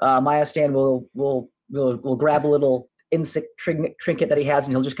 Maya Stan will grab a little insect trinket that he has,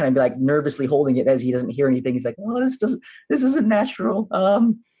 and he'll just kind of be like nervously holding it as he doesn't hear anything. He's like, "Oh, this isn't natural."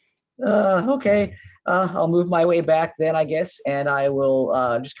 Okay. I'll move my way back then, I guess, and I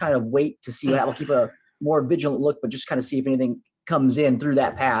will just kind of wait to see what happens. I'll keep a more vigilant look, but just kind of see if anything comes in through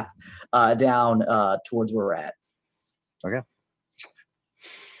that path down towards where we're at. Okay.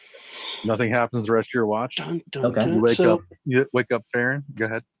 Nothing happens the rest of your watch. Dun, dun, Okay. dun. You wake up, Farron. Go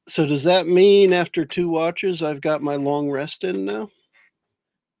ahead. So does that mean after 2 watches, I've got my long rest in now?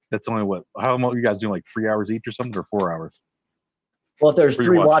 That's only what? How much you guys doing? Like 3 hours each or something, or 4 hours? Well, if there's 3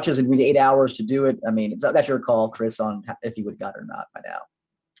 3 watches. watches, it'd be 8 hours to do it. I mean, that's your call, Chris, on if you would have got it or not by now.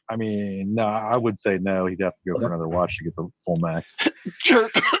 I mean, no, I would say no. He'd have to go Okay. for another watch to get the full max. Sure.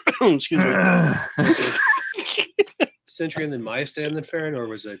 Excuse me. Sentry and then Maya stand then Farron, or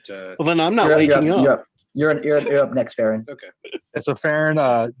was it? Well, then I'm not waking up. You're up next, Farron. Okay. So Farron,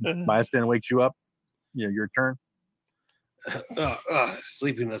 my stand wakes you up. Your turn.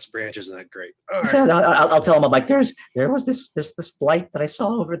 Sleeping in this branch isn't that great. All So right. I'll tell him. I'm like, there was this light that I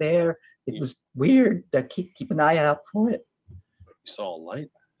saw over there. It was weird. Keep an eye out for it. You saw a light.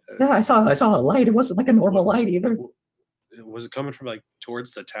 Yeah, I saw a light. It wasn't like a normal light either. Was it coming from like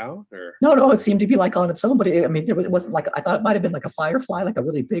towards the town, or? No, it seemed to be like on its own, but it wasn't like, I thought it might have been like a firefly, like a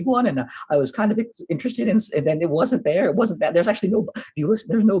really big one, and I was kind of interested in, and then it wasn't there. It wasn't that. There's actually no. If you listen,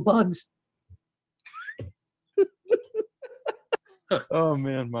 there's no bugs. Oh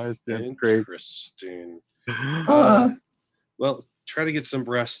man, my stand's great. Interesting. Uh, Well, try to get some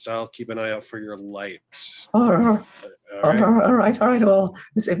rest. I'll keep an eye out for your light. all right. All right. All right. Well,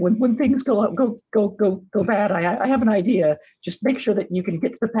 when things go bad, I have an idea. Just make sure that you can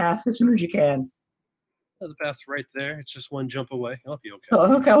get to the path as soon as you can. The path's right there. It's just one jump away. I'll be okay.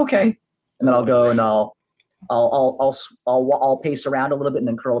 Oh, okay. And then I'll go and I'll pace around a little bit and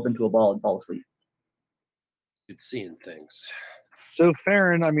then curl up into a ball and fall asleep. Good seeing things. So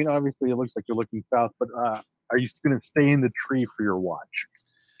Farron, I mean, obviously it looks like you're looking south, but are you going to stay in the tree for your watch?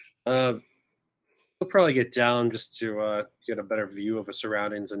 We'll probably get down just to get a better view of the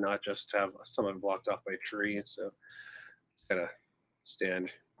surroundings and not just have some of it blocked off by a tree. So just kind of stand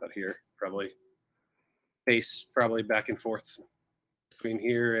out here, probably pace probably back and forth between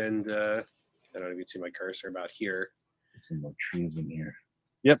here and I don't know if you can see my cursor about here. Some more trees in here.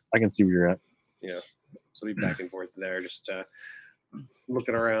 Yep, I can see where you're at. Yeah, so be back and forth there, just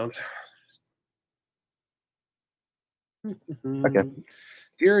looking around. Okay.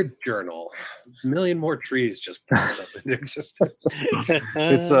 Dear journal, a million more trees just popped up into existence.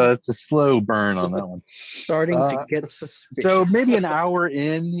 It's a slow burn on that one. Starting to get suspicious. So maybe an hour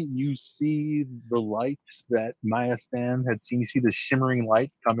in, you see the light that Maya Stan had seen. You see the shimmering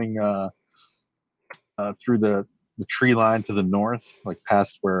light coming through the tree line to the north, like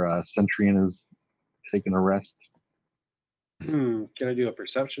past where Centrian is taking a rest. Can I do a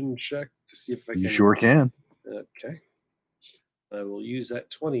perception check to see if I can? You sure can. Okay. I will use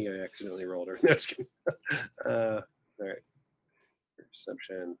that 20 I accidentally rolled. No, just kidding. All right.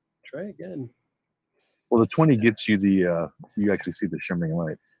 Perception. Try again. Well, the 20 gets you the, you actually see the shimmering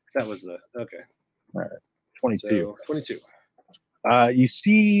light. That was the, okay. All right. 22. So 22. You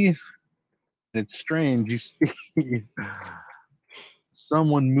see, it's strange, you see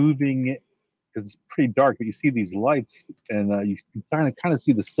someone moving, because it's pretty dark, but you see these lights, and you can kind of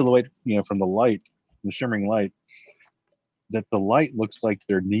see the silhouette, from the light, the shimmering light, that the light looks like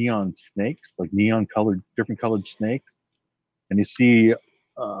they're neon snakes, like different colored snakes. And you see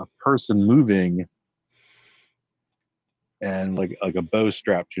a person moving and like a bow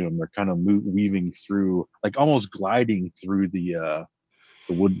strapped to them. They're kind of weaving through, like almost gliding through the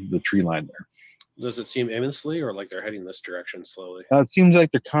tree line there. Does it seem aimlessly or like they're heading this direction slowly? It seems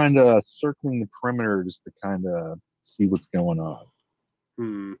like they're kind of circling the perimeter just to kind of see what's going on.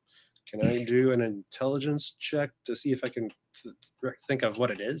 Can I do an intelligence check to see if I can think of what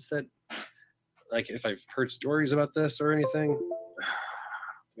it is that, like, if I've heard stories about this or anything?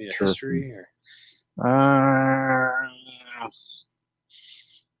 Maybe a Sure. history or?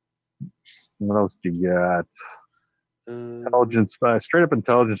 What else do you got? Intelligence, straight up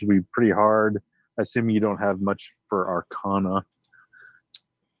intelligence would be pretty hard. Assuming you don't have much for Arcana.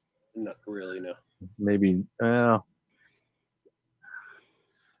 Not really, no. Maybe.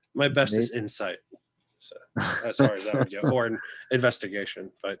 My best is insight. So as far as that would go, or an investigation.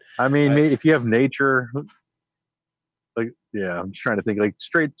 But I mean, if you have nature, like, yeah, I'm just trying to think. Like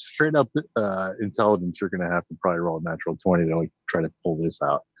straight up intelligence, you're gonna have to probably roll a natural 20 to like try to pull this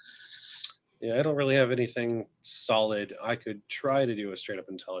out. yeah, I don't really have anything solid. I could try to do a straight up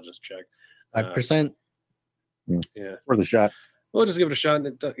intelligence check. 5%. Yeah, For the shot. we'll just give it a shot. And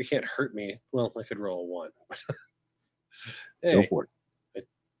it can't hurt me. Well, I could roll a 1. Go Hey, for it.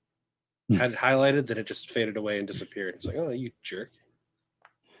 had it highlighted, then it just faded away and disappeared. It's like, oh, you jerk.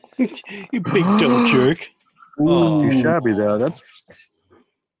 You big dumb jerk. Oh. Too shabby though. That's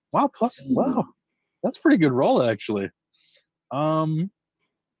wow. That's pretty good roll actually. Yeah,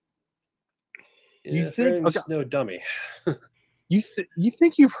 You think- Farron's okay. no dummy. you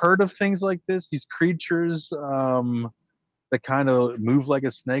think you've heard of things like this? These creatures that kind of move like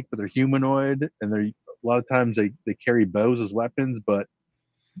a snake, but they're humanoid, and they're a lot of times they carry bows as weapons. But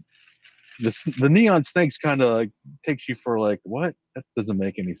the neon snakes kind of like takes you for like, what? That doesn't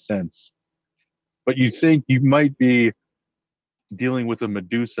make any sense. But you think you might be dealing with a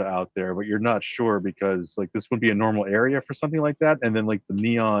Medusa out there, but you're not sure because like this would be a normal area for something like that, and then like the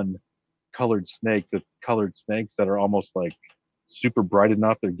neon colored colored snakes that are almost like super bright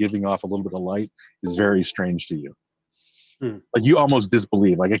enough they're giving off a little bit of light is very strange to you. Like you almost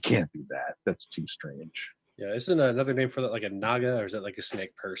disbelieve, like, I can't do that. That's too strange. Yeah, isn't another name for that like a naga, or is that like a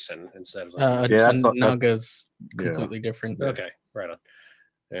snake person instead of like Naga's completely different. Okay, right on.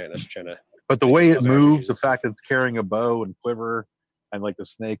 All right, let's try to. But the way it moves, the fact that it's carrying a bow and quiver, and like the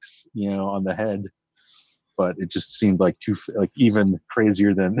snakes, on the head, but it just seemed like even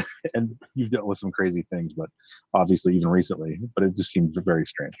crazier than. And you've dealt with some crazy things, but obviously even recently. But it just seems very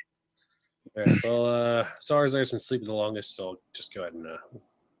strange. All right, well, Zarazar's been sleeping the longest, so I'll just go ahead and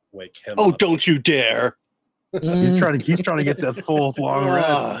wake him Oh, up. don't you dare! He's trying to get that full long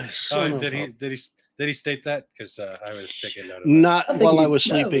rest. Did he state that? Because I was taking note of that. Not while I was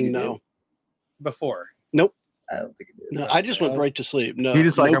sleeping. No. Before. Nope. I don't think it is. No, I just went right to sleep. No, He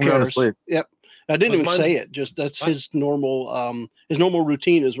just like, no I'm going to cares. sleep. Yep. I didn't even Was say mine- it. Just that's his normal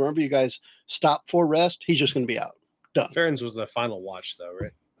routine is whenever you guys stop for rest, he's just going to be out. Done. Farron's was the final watch, though,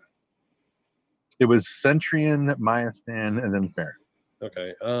 right? It was Centurion, Myastan, and then Farron.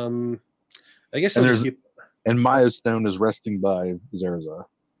 Okay. I guess And I'll just there's- keep. And Milestone is resting by Zarazar.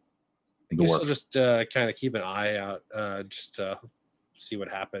 I guess I'll just kind of keep an eye out, just to see what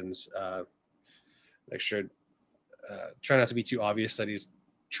happens. Make sure, try not to be too obvious that he's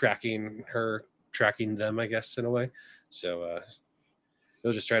tracking them, I guess, in a way. So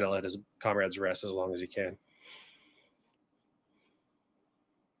he'll just try to let his comrades rest as long as he can.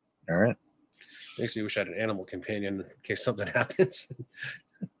 All right. Makes me wish I had an animal companion in case something happens.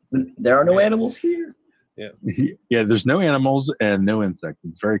 There are no animals here. Yeah, there's no animals and no insects.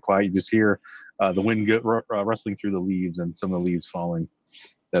 It's very quiet. You just hear the wind rustling through the leaves and some of the leaves falling.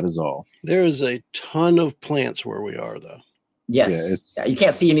 That is all. There is a ton of plants where we are, though. Yes. You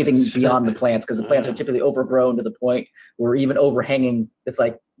can't see anything beyond the plants because the plants are typically overgrown to the point where even overhanging, it's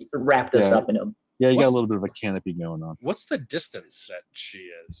like wrapped us up in them. Yeah, you got a little bit of a canopy going on. What's the distance that she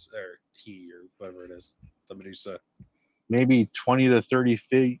is, or he, or whatever it is, the Medusa? Maybe 20 to 30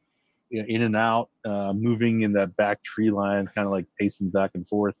 feet in and out, moving in that back tree line, kind of like pacing back and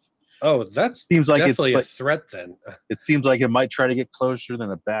forth. Oh, that seems like definitely it's a threat then. It seems like it might try to get closer,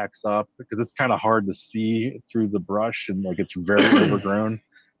 then it backs up because it's kind of hard to see through the brush and like it's very overgrown,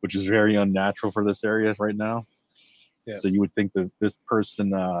 which is very unnatural for this area right now. Yeah. So you would think that this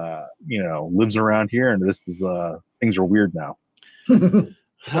person, lives around here, and this is things are weird now. So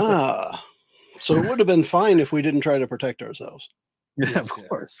it would have been fine if we didn't try to protect ourselves. Yeah, of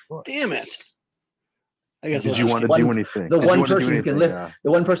course. Damn it! I guess. Did you want to do anything? The one person who can lift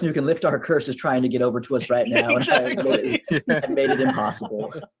the one person who can lift our curse is trying to get over to us right now, Exactly. and made it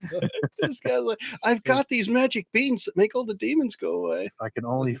impossible. This guy's like, I've got these magic beans that make all the demons go away. I can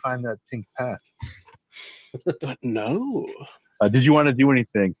only find that pink path. But no. Did you want to do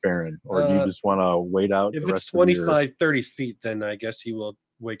anything, Farron, or do you just want to wait out? If the it's rest of your... 25, 30 feet, then I guess he will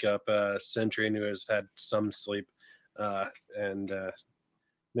wake up Centurion who has had some sleep, and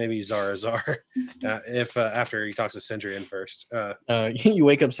maybe Zarazar if after he talks to Centurion first. You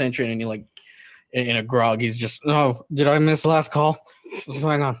wake up Centurion and you're like in a grog. He's just, oh, did I miss last call? What's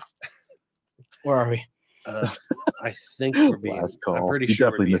going on? Where are we? I think we're being. Last call. I'm pretty You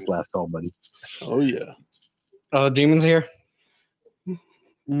sure definitely we're missed last call, buddy. Oh yeah. Demons here?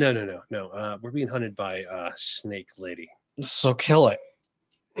 No. We're being hunted by Snake Lady. So kill it.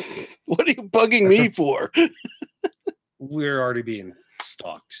 What are you bugging me for? We're already being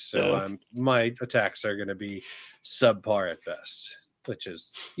stalked, so my attacks are going to be subpar at best, which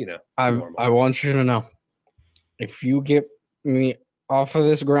is normal. I want you to know, if you get me off of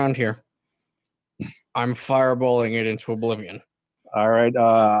this ground here, I'm fireballing it into oblivion. All right.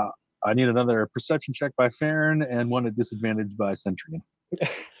 I need another perception check by Farron and one at disadvantage by Centurion.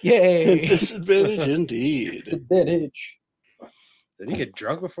 Yay! Disadvantage indeed. Disadvantage. Did he get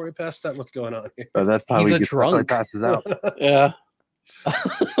drunk before he passed out? What's going on here? That's how He's he a gets drunk. passes out. Yeah.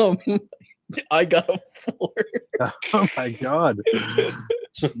 I got a 4. Oh my god.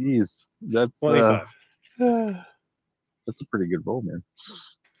 Jeez. That's 25. that's a pretty good roll, man.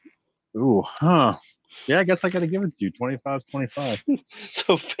 Ooh, huh. Yeah, I guess I gotta give it to you. 25 is 25.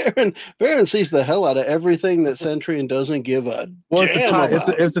 So Farron sees the hell out of everything that Centurion doesn't give a Well, it's a damn tie.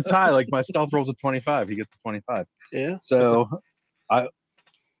 about. It's a tie. Like my stealth rolls a 25, he gets a 25. Yeah. So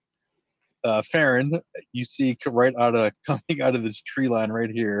Farron, you see right coming out of this tree line right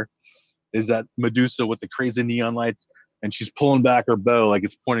here is that Medusa with the crazy neon lights, and she's pulling back her bow like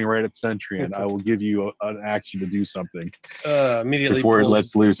it's pointing right at Sentry, and I will give you an action to do something Immediately before it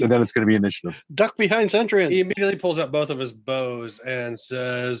lets loose, and then it's going to be initiative. Duck behind Sentry. He immediately pulls out both of his bows and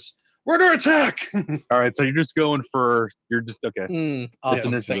says, "We're to attack!" All right, so you're just going for Awesome. It's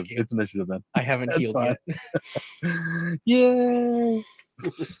initiative. Thank you. It's initiative then. I haven't That's healed fine. yet. Yay!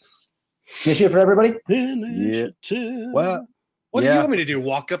 Initiative for everybody? Initiative. Well, What do you want me to do?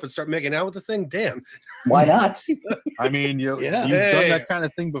 Walk up and start making out with the thing? Damn. Why not? I mean, Yeah. you've done Hey, that kind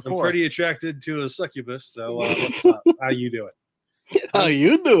of thing I'm before. pretty attracted to a succubus, so what's up? How you do it? How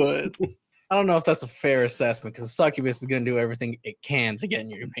you doing? I don't know if that's a fair assessment because succubus is going to do everything it can to get in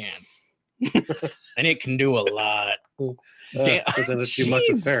your pants. And it can do a lot. Damn. Doesn't it too much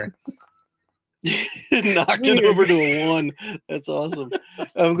with Farron? Knocked it over to a 1. That's awesome.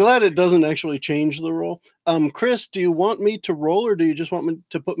 I'm glad it doesn't actually change the roll. Chris, do you want me to roll or do you just want me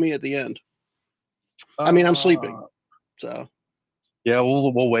to put me at the end? I mean, I'm sleeping. So Yeah,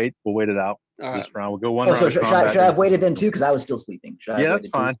 we'll wait. We'll wait it out all this right. round. We'll go one Oh, round. so of should combat. I have waited then too? Because I was still sleeping. Should I have Yeah, that's waited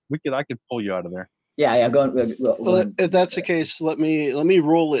too? fine. I could pull you out of there. Yeah, go on. Well, if that's the case, let me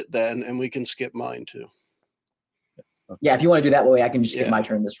roll it then, and we can skip mine too. Yeah, if you want to do that way, I can just skip Yeah. my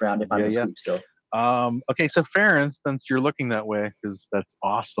turn this round if I'm Yeah, asleep still. Okay, so Farron, since you're looking that way, because that's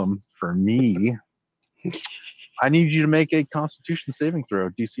awesome for me, I need you to make a Constitution saving throw,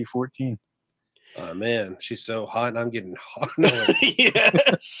 DC 14. Oh man, she's so hot, and I'm getting hot.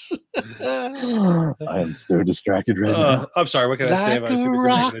 Yes. I am so distracted right now. I'm sorry. What can I say Like about a it?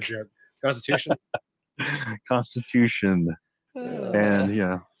 rock. A joke. Constitution Constitution, and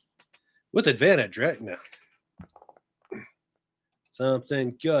yeah, with advantage, right now.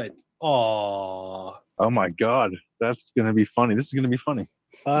 Something good. Aww. oh my God, that's gonna be funny. This is gonna be funny.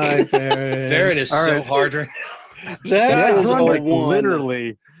 Bye, Farron. Farron is All so right. hard right That That's is a like 1.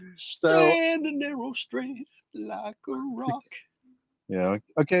 literally. So Stand and narrow straight like a rock. yeah,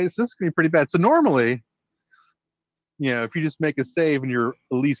 okay, so this is gonna be pretty bad. So normally, if you just make a save and you're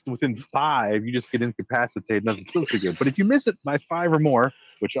at least within 5, you just get incapacitated. Nothing feels too good. But if you miss it by 5 or more,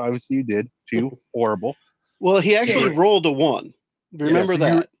 which obviously you did, 2, horrible. Well, he actually Yeah. rolled a 1. Remember so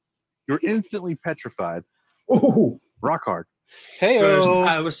that. You're instantly petrified. Ooh. Rock hard. Hey, First,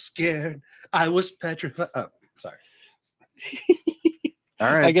 I was scared. I was petrified. Oh, sorry.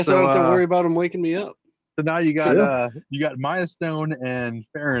 All right. I guess I don't have to worry about him waking me up. So now you got Sure. you got Maya Stone and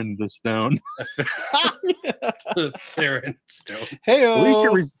Farron the Stone. Farron Stone. Hey, At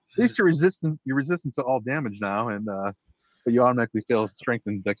least you're resistant. You're resistant to all damage now, and but you automatically fail strength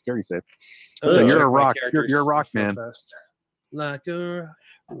and dexterity save. So you're check a my rock. characters You're a rock real man. fast. Like a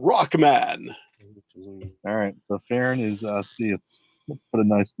Rockman. All right. So Farron is let's put a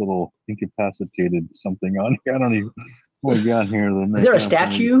nice little incapacitated something on here. I don't even what we got here. Is there a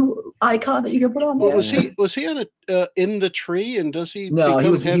statue icon that you can put on there? Well, was he on in the tree, and does he? No, he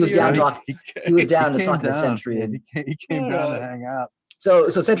become was heavier? down talk. He was down to came talk to down. Sentry. Yeah, And he came down to hang out. so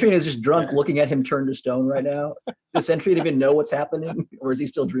Sentry is just drunk, looking at him turn to stone right now. Does Sentry even know what's happening, or is he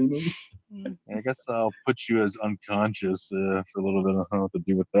still dreaming? I guess I'll put you as unconscious for a little bit. I don't know what to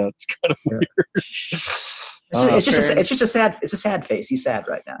do with that. It's kind of weird. It's just a sad. It's a sad face. He's sad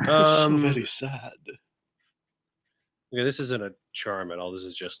right now. So very sad. Okay, this isn't a charm at all. This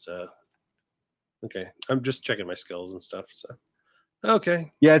is just okay. I'm just checking my skills and stuff. So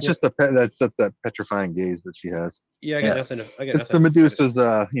okay. Yeah, it's just that petrifying gaze that she has. Yeah, I got Yeah. nothing. I got It's the nothing. Medusa's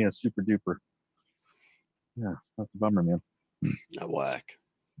super duper. Yeah, that's a bummer, man. A whack.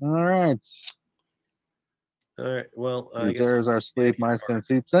 All right. All right. Well, I guess There's our slave Milestone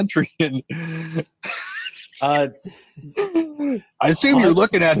Sleep Sentry. And I assume you're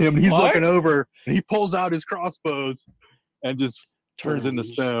looking at him, and he's What? looking over, and he pulls out his crossbows and just turns into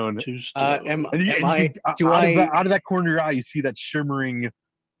stone. To stone. Out of that corner of your eye, you see that shimmering,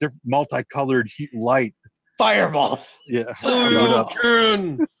 multicolored light. Fireball. Yeah. oil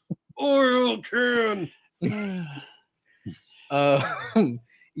can. Oil can.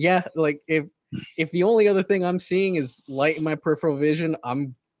 Yeah, like if the only other thing I'm seeing is light in my peripheral vision,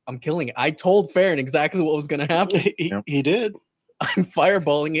 I'm killing it. I told Farron exactly what was going to happen. He did. I'm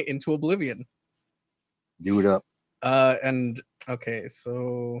fireballing it into oblivion. Do it up. And okay,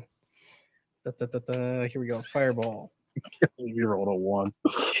 so here we go. Fireball. You rolled a 1.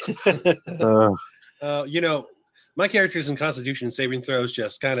 My characters in Constitution saving throws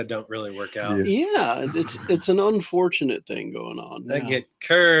just kind of don't really work out. Yeah, it's an unfortunate thing going on. I Yeah. get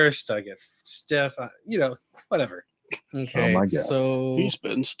cursed. I get stiff. Whatever. Okay, my God. so He's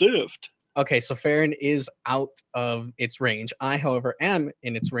been stiffed. Okay, so Farron is out of its range. I, however, am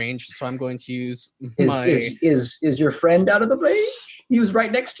in its range, so I'm going to use my. Is your friend out of the range? He was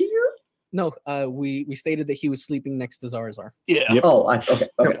right next to you. No, we stated that he was sleeping next to Zarazar. Yeah. Yep. Oh, okay,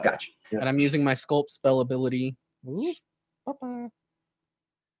 gotcha. And I'm using my sculpt spell ability. Using my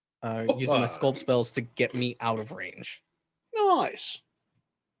sculpt spells to get me out of range. Nice.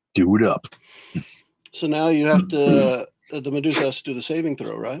 Do it up. So now you have to. The Medusa has to do the saving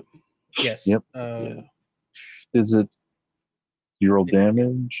throw, right? Yes. Yep. Yeah. Is it 0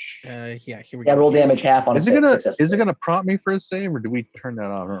 damage? Yeah, here we Yeah, go. roll damage half on a Is it successful gonna prompt me for a save, or do we turn that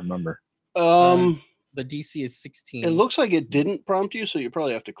off? I don't remember. The DC is 16. It looks like it didn't prompt you, so you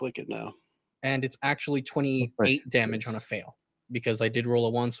probably have to click it now. And it's actually 28 damage on a fail because I did roll a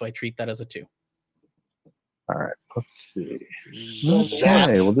 1, so I treat that as a 2. All right, let's see. Zap.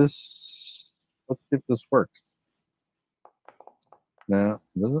 Okay, well let's see if this works. No,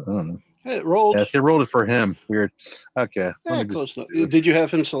 does it? I don't know. Hey, it rolled. Yes, it rolled it for him. Weird. Okay. let Yeah, me close just- enough. Did you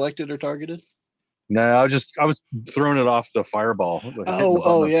have him selected or targeted? No, I was throwing it off the fireball. Hitting the button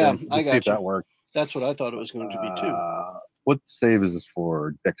Oh, up yeah, there to I see got if you. that worked. That's what I thought it was going to be too. What save is this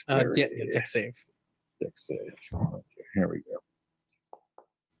for? Dexterity. Deck save. Dex save. Okay, here we go.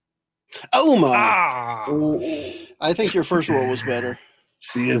 Oh my! Ah! I think your first roll was better.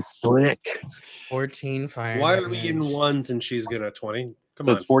 She is slick. 14 fire. Why are we in damage. ones and she's gonna 20? Come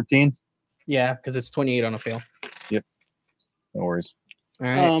So on. it's 14. Yeah, because it's 28 on a fail. No worries. All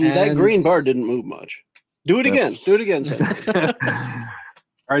right. That green bar didn't move much. Do it Yep. again. Do it again, Sam.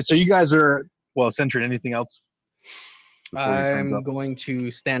 All right, so you guys are Sentry. Anything else? before he comes I'm up? going to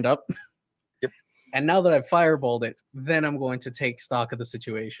stand up. Yep. And now that I've fireballed it, then I'm going to take stock of the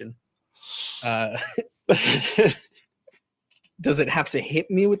situation. Does it have to hit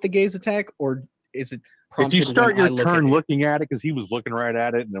me with the gaze attack, or is it If prompted you start when I your look turn at it? looking at it, because he was looking right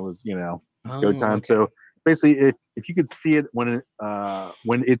at it, and it was go Oh, time. okay. So basically, if you could see it when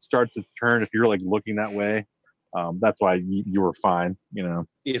it starts its turn, if you're like looking that way, that's why you were fine.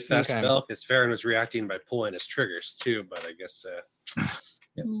 If that Okay. spell, because Farron was reacting by pulling his triggers too, but I guess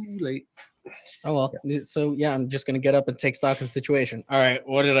too late. Oh well. So yeah, I'm just gonna get up and take stock of the situation. All right,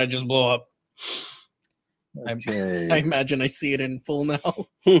 what did I just blow up? I Okay. imagine I see it in full now.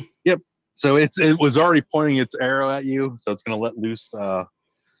 So it was already pointing its arrow at you, so it's going to let loose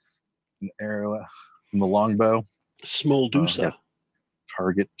an arrow from the longbow. Smoldusa.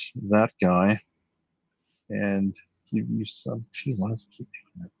 Target that guy and give you some. Geez, let's keep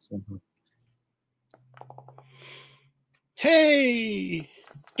doing that. Somehow. Hey!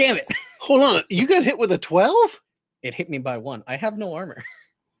 Damn it! Hold on. You got hit with a 12? It hit me by 1. I have no armor.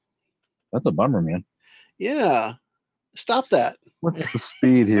 That's a bummer, man. Yeah. Stop that. What's the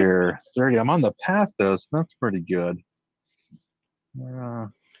speed here? 30. I'm on the path though, so that's pretty good.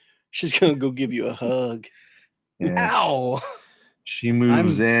 She's going to go give you a hug. Yeah. Ow! She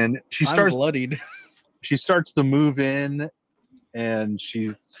moves in. I'm bloodied. She starts to move in, and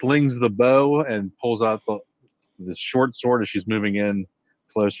she slings the bow and pulls out the short sword as she's moving in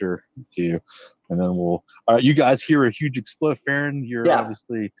closer to you. And then you guys hear a huge explosion. Farron, you're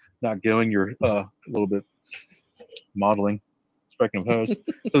obviously not going. You're a little bit modeling, spectrum host.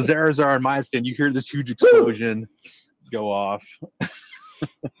 So Zarazar and Mayasten, you hear this huge explosion go off.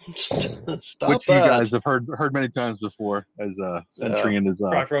 Stop which that. you guys have heard many times before as Sentry and his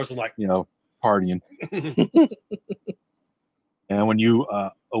Frozen like partying. And when you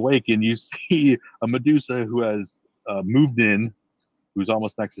awaken, you see a Medusa who has moved in, who's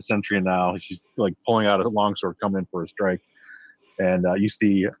almost next to Sentry now. She's like pulling out a longsword, coming in for a strike. And you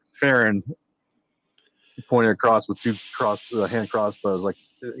see Farron pointing across with two hand crossbows, like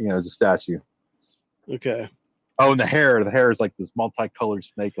as a statue. Okay. Oh, and the hair is like this multicolored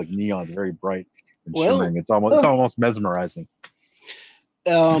snake, like neon, very bright and shimmering. It's almost mesmerizing.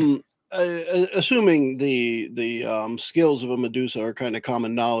 Assuming the skills of a Medusa are kind of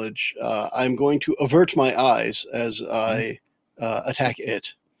common knowledge, I'm going to avert my eyes as I attack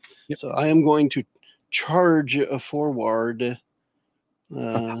it. Yep. So I am going to charge forward.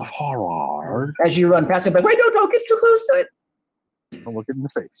 Forward. As you run past it, but wait, don't get too close to it. Don't look it in the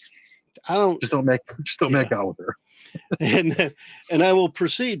face. I don't. Just don't make out with her. and I will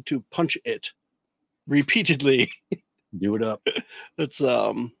proceed to punch it repeatedly. Do it up. Let's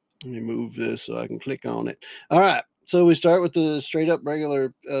let me move this so I can click on it. All right. So we start with the straight up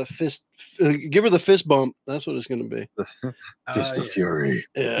regular fist. Give her the fist bump. That's what it's going to be. Fist of fury.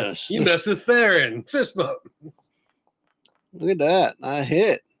 Yes. You messed with Farron. Fist bump. Look at that. I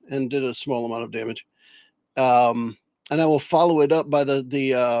hit and did a small amount of damage. And I will follow it up by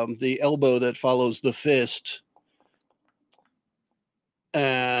the elbow that follows the fist.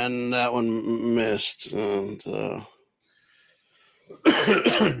 And that one missed. And,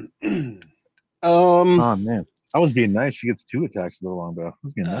 Oh man, I was being nice. She gets 2 attacks with the longbow. I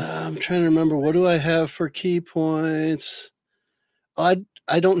was being nice. I'm trying to remember, what do I have for key points? I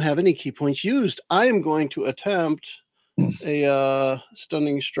don't have any key points used. I am going to attempt a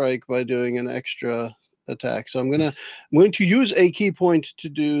stunning strike by doing an extra attack. So I'm going to use a key point to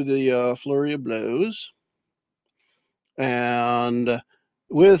do the flurry of blows. And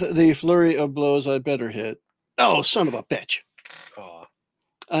with the flurry of blows, I better hit. Oh, son of a bitch. Aw.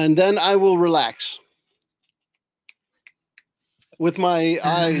 And then I will relax. With my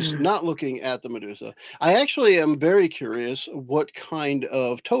eyes not looking at the Medusa. I actually am very curious what kind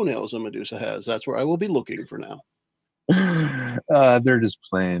of toenails a Medusa has. That's where I will be looking for now. They're just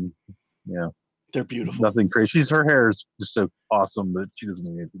plain. Yeah. They're beautiful. Nothing crazy. Her hair is just so awesome that she doesn't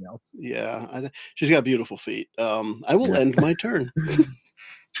need anything else. Yeah. She's got beautiful feet. I will end my turn.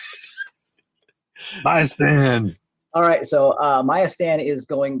 Nice, Dan. All right, so Maya Stan is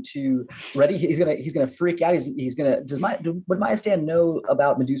going to ready. He's gonna freak out. Would Maya Stan know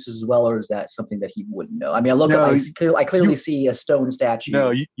about Medusas as well, or is that something that he wouldn't know? I mean, I clearly see a stone statue.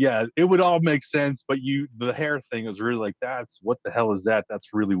 No, yeah, it would all make sense, but the hair thing is really like, what the hell is that? That's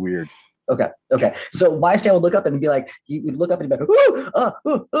really weird. Okay. So Maya Stan would look up and be like, he would look up and be like,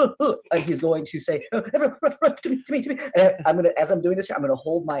 ooh, and he's going to say, everyone, run, to me. And as I'm doing this, I'm gonna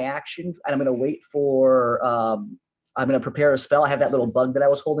hold my action and I'm gonna wait for I'm going to prepare a spell. I have that little bug that I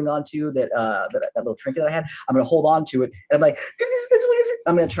was holding on to, that little trinket that I had. I'm going to hold on to it, and I'm like, this way.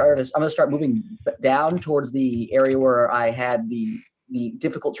 I'm going to start moving down towards the area where I had the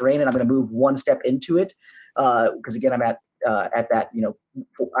difficult terrain, and I'm going to move 1 step into it, because again, I'm at that,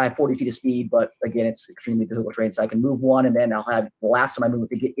 I have 40 feet of speed, but again, it's extremely difficult terrain, so I can move 1, and then I'll have the last time I move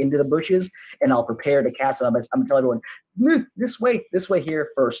to get into the bushes, and I'll prepare to cast. So I'm going to tell everyone, move this way here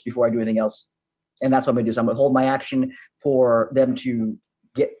first before I do anything else. And that's what I'm going to do. So I'm going to hold my action for them to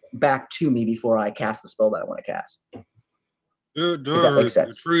get back to me before I cast the spell that I want to cast. That makes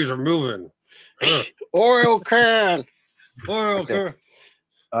sense. The trees are moving. Oil can. Oil can.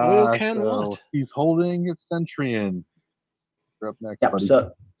 Oil can what? He's holding a Centurion. You're up next, yep, buddy.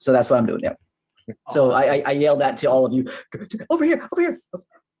 So that's what I'm doing. Yeah. So I yelled that to all of you. Over here.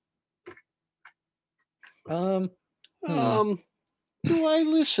 Do I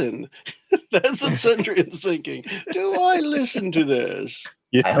listen? That's what Centurion's thinking. Do I listen to this?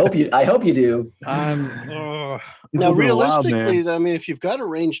 Yeah. I hope you do. Now, realistically, I mean, if you've got a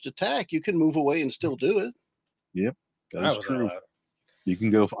ranged attack, you can move away and still do it. Yep, that's true. You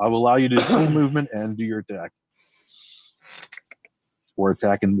can go. I will allow you to do full movement and do your attack, or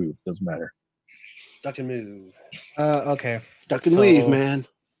attack and move. Doesn't matter. Duck and move. Okay. Duck and weave, man.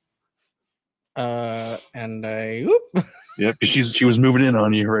 And I. Whoop. Yep, because she was moving in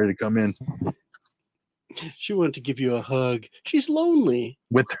on you, ready to come in. She wanted to give you a hug. She's lonely.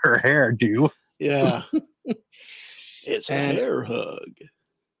 With her hair, Yeah. It's a hair hug.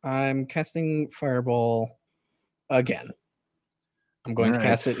 I'm casting Fireball again. I'm going to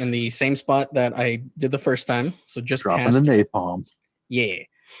cast it in the same spot that I did the first time. So just dropping the napalm. Yeah.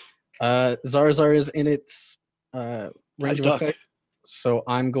 Zarazar is in its range of effect. So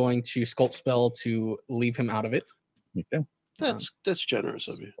I'm going to Sculpt Spell to leave him out of it. Okay. That's generous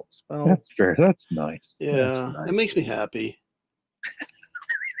of you. Spell. That's fair. That's nice. Yeah, it makes me happy.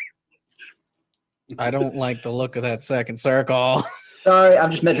 I don't like the look of that second circle. Sorry,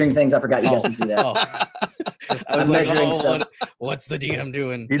 I'm just measuring things. I forgot you guys can see that. I was like, what's the DM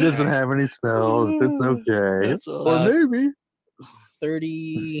doing? He doesn't have any spells. It's okay. Or maybe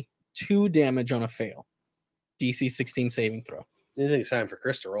 32 damage on a fail. DC 16 saving throw. I think it's time for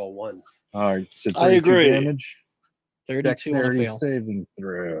Chris to roll 1. All right. So I agree. Damage. 32 on a fail. Saving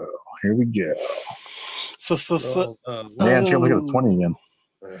throw. Here we go. Man, she only got a 20 again.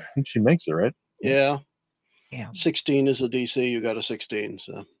 I think she makes it, right? Yeah. Yeah. 16 is the DC. You got a 16.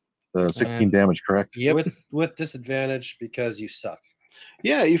 So 16 damage, correct? Yep. With disadvantage because you suck.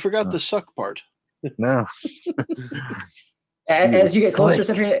 Yeah, you forgot the suck part. No. As you get closer,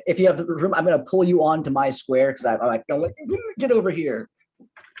 Centurion, if you have the room, I'm going to pull you onto my square because I'm like, get over here.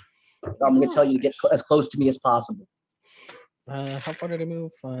 I'm going to tell you to get as close to me as possible. How far did I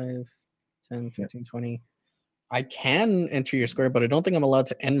move? 5, 10, 15, 20. I can enter your square, but I don't think I'm allowed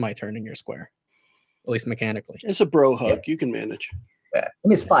to end my turn in your square. At least mechanically. It's a bro hug. Yeah. You can manage. Yeah. I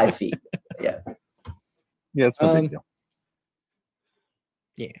mean, it's 5 feet. Yeah. Yeah, it's no big deal.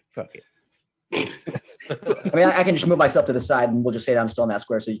 Yeah, fuck it. I mean, I can just move myself to the side and we'll just say that I'm still in that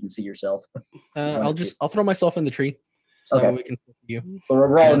square so you can see yourself. I'll throw myself in the tree so we can see you. So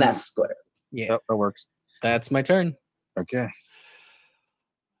we're all in that square. Yeah. That works. That's my turn. Okay.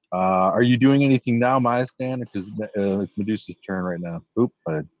 Are you doing anything now, Maya Stan? Because it's Medusa's turn right now. Oop,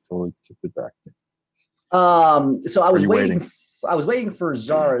 I totally kicked it back. So I was waiting. waiting? I was waiting for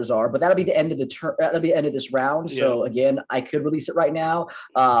Zarazar, but that'll be the end of the turn. That'll be the end of this round. So again, I could release it right now.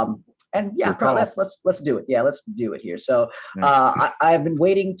 And yeah, let's do it. Yeah, let's do it here. So I've been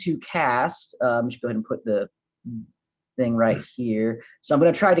waiting to cast. Just go ahead and put the thing right here. So I'm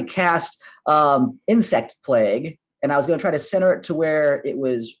going to try to cast Insect Plague, and I was going to try to center it to where it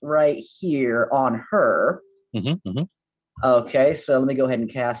was right here on her. Okay, so let me go ahead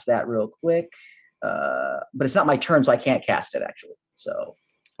and cast that real quick. But it's not my turn, so I can't cast it actually. So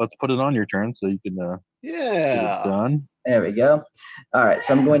let's put it on your turn so you can get it done. There we go. All right,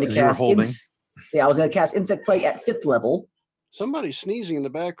 so I'm going to cast. I was going to cast Insect Plague at 5th level. Somebody's sneezing in the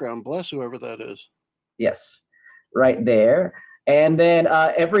background. Bless whoever that is. Yes, right there. And then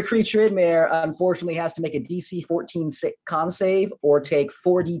every creature in there, unfortunately, has to make a DC 14 con save or take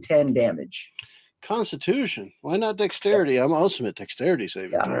 4d10 damage. Constitution. Why not dexterity? I'm awesome at dexterity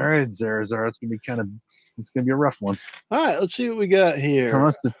saving. All right, Zarazar. It's gonna be a rough one. All right, let's see what we got here.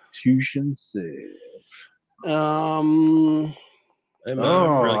 Constitution save. I'm really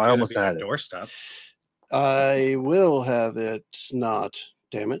I almost had it. Doorstop. I will have it not.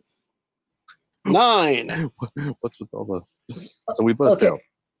 Damn it. 9. What's with all the? So we both failed.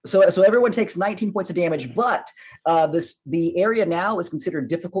 So everyone takes 19 points of damage, but the area now is considered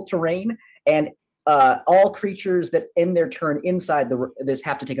difficult terrain, and all creatures that end their turn inside this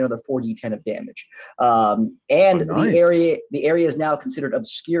have to take another 4d10 of damage. The area is now considered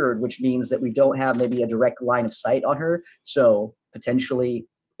obscured, which means that we don't have maybe a direct line of sight on her. So potentially,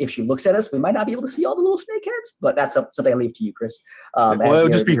 if she looks at us, we might not be able to see all the little snake heads. But that's something I leave to you, Chris. Well, it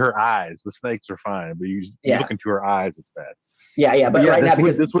would just be her eyes. The snakes are fine, but you look into her eyes, it's bad. Yeah, but right now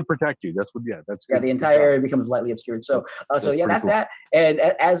because this would protect you. That's the entire area becomes lightly obscured. So that's cool. That. And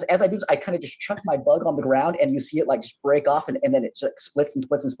as I do this, I kind of just chuck my bug on the ground, and you see it like just break off, and then it just splits and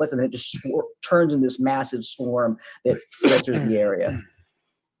splits and splits, and then it just turns in this massive swarm that filters the area.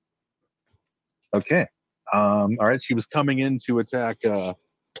 Okay. All right. She was coming in to attack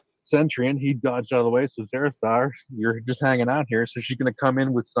Centrion. He dodged out of the way. So Zarazar, you're just hanging out here. So she's going to come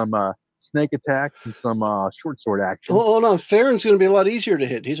in with some snake attacks and some short sword action. Well, hold on. Farron's going to be a lot easier to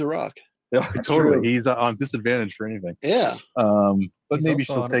hit. He's a rock. Yeah, totally. True. He's on disadvantage for anything. Yeah. But he's maybe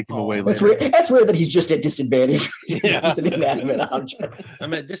she'll take him away later. That's weird that he's just at disadvantage. Yeah. He's an inanimate object.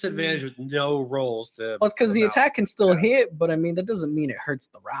 I'm at disadvantage with no rolls to. Well, it's because the attack can still hit, but I mean that doesn't mean it hurts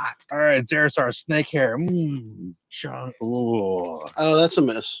the rock. All right, Zarazar, snake hair. Oh, that's a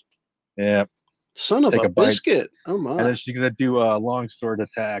miss. Yeah. Son of a biscuit. Oh my. And then she's gonna do long sword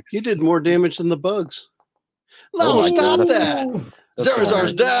attacks. You did more damage than the bugs. No, stop that.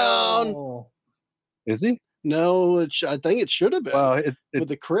 Zarazar's down. Is he? No, I think it should have been. Well, with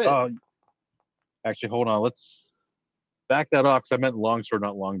the crit. Actually, hold on. Let's back that off because I meant longsword,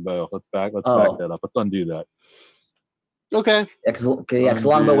 not longbow. Let's back that up. Let's undo that. Okay. Yeah, because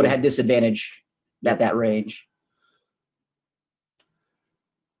longbow would have had disadvantage at that range.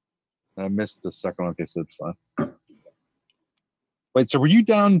 I missed the second one. Okay, so it's fine. Wait, so were you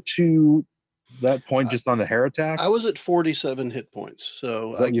down to that point just on the hair attack? I was at 47 hit points.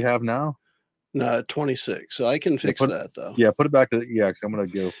 So is that you have now? No, 26. So I can fix that though. Yeah, put it back to because I'm gonna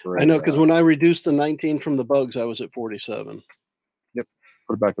go for it. I know because when I reduced the 19 from the bugs, I was at 47. Yep.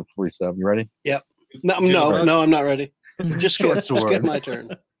 Put it back to 47. You ready? Yep. No, I'm not ready. Just get my turn.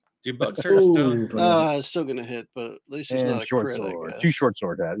 Do bugs hurt still? It's still gonna hit, but at least it's not a crit. Sword. 2 short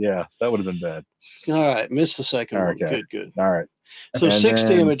sword hat. Yeah, that would have been bad. All right, missed the second one. Good. All right. So 6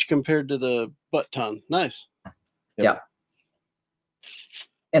 damage compared to the butt ton. Nice. Yep. Yeah.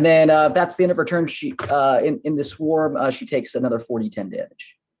 And then that's the end of her turn. She in the swarm, she takes another 40-10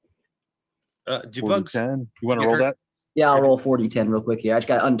 damage. Do bugs? 10? You want to roll that? Yeah, I'll roll 40-10 real quick here. I just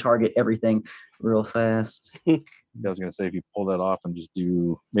got to untarget everything real fast. I was going to say if you pull that off and just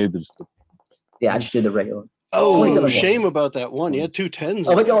do maybe just. Yeah, I just did the regular. Oh, shame about that one. You had 2 10s.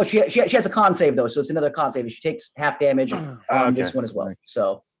 Oh, but she has a con save though, so it's another con save. She takes half damage on this one as well.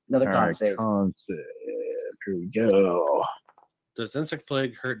 So another con save. Con save. Here we go. Does Insect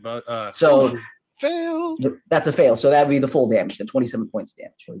Plague hurt? So fail. That's a fail. So that would be the full damage. Then 27 points of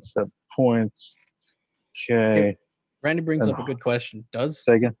damage. 27 points. Okay. Randy brings up a good question. Does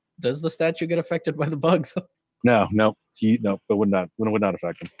the statue get affected by the bugs? No. It would not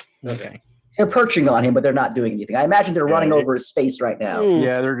affect him. Okay. They're perching on him, but they're not doing anything. I imagine they're running over his space right now.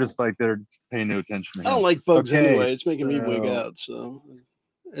 Yeah, they're just they're paying no attention to him. I don't like bugs anyway. It's making me wig out, so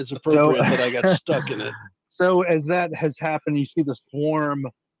it's appropriate that I got stuck in it. So as that has happened, you see the swarm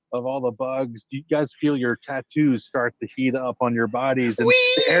of all the bugs, you guys feel your tattoos start to heat up on your bodies, and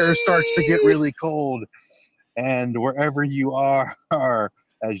the air starts to get really cold. And wherever you are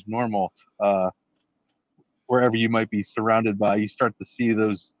as normal, wherever you might be surrounded by, you start to see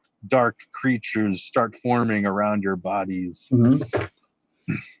those dark creatures start forming around your bodies.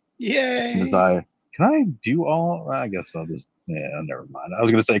 Yay! Can I do all? I guess I'll just. Yeah, never mind. I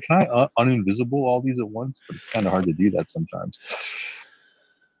was gonna say, can I uninvisible all these at once? But it's kind of hard to do that sometimes.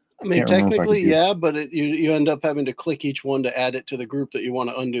 I mean, technically, yeah, but you end up having to click each one to add it to the group that you want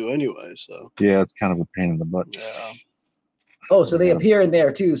to undo anyway. So yeah, it's kind of a pain in the butt. Yeah. Oh, so they appear in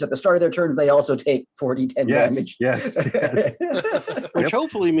there too. So at the start of their turns, they also take 4d10 damage. Yes. Which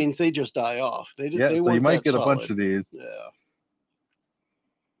hopefully means they just die off. They so you might get solid. a bunch of these. Yeah.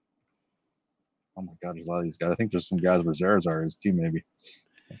 Oh my God, there's a lot of these guys. I think there's some guys where Zarazar is too, maybe.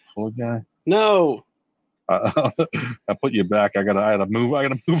 Full guy. No. I put you back. I gotta move.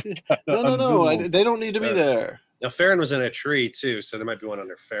 No. They don't need to be there. Now Farron was in a tree too, so there might be one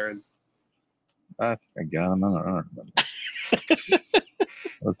under Farron. I got him. I don't remember.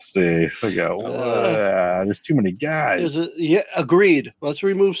 Let's see. We got there's too many guys. Yeah, agreed. Let's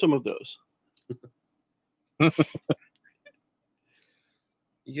remove some of those.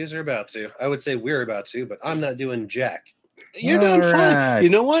 You guys are about to. I would say we're about to, but I'm not doing jack. You're doing fine. You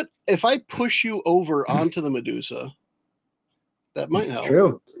know what? If I push you over onto the Medusa, that might help.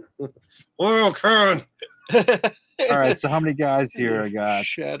 True. Oh, Karen. All right. So how many guys here I got?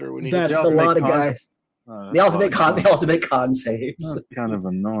 Shatter when he That's a lot of guys. They also make con saves. That's kind of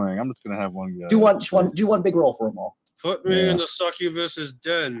annoying. I'm just gonna have one guy. Do one big roll for them all. Put me in the succubus's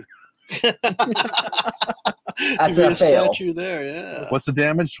den. That's a fail. Statue there, yeah. What's the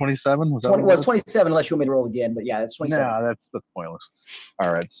damage? 27? Was 27 unless you want me to roll again, but yeah, that's 27. No, that's pointless.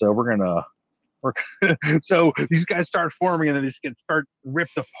 All right, so so these guys start forming and then they start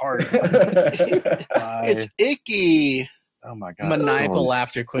ripped apart. It's icky. Oh my God. Maniacal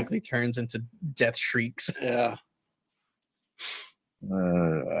laughter quickly turns into death shrieks. Yeah.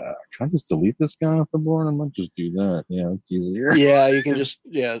 Can I just delete this guy off the board? I might just do that. Yeah, it's easier. Yeah, you can just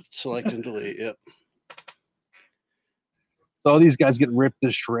select and delete. Yep. So all these guys get ripped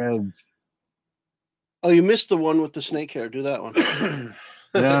to shreds. Oh, you missed the one with the snake hair. Do that one.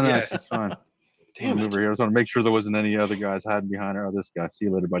 No, it's fine. Damn it. Over here. I was want to make sure there wasn't any other guys hiding behind her. Oh, this guy. See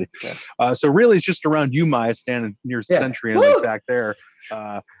you later, buddy. Okay. So really, it's just around you, Maya, standing near Sentry and like back there.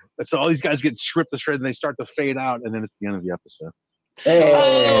 So all these guys get stripped to shreds and they start to fade out, and then it's the end of the episode. Hey.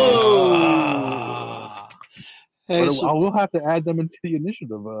 Hey, but we'll have to add them into the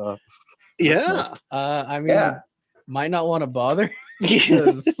initiative. I mean, might not want to bother.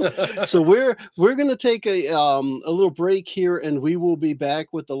 So we're gonna take a little break here, and we will be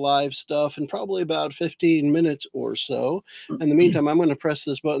back with the live stuff in probably about 15 minutes or so. In the meantime, I'm gonna press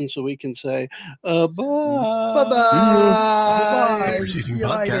this button so we can say bye. The preceding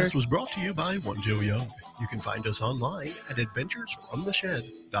podcast was brought to you by One Joe Young. You can find us online at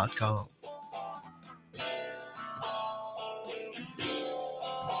adventuresfromtheshed.com.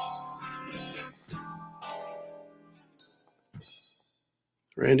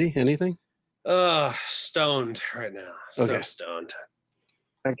 Randy, anything? Stoned right now. So Okay. stoned.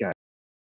 That guy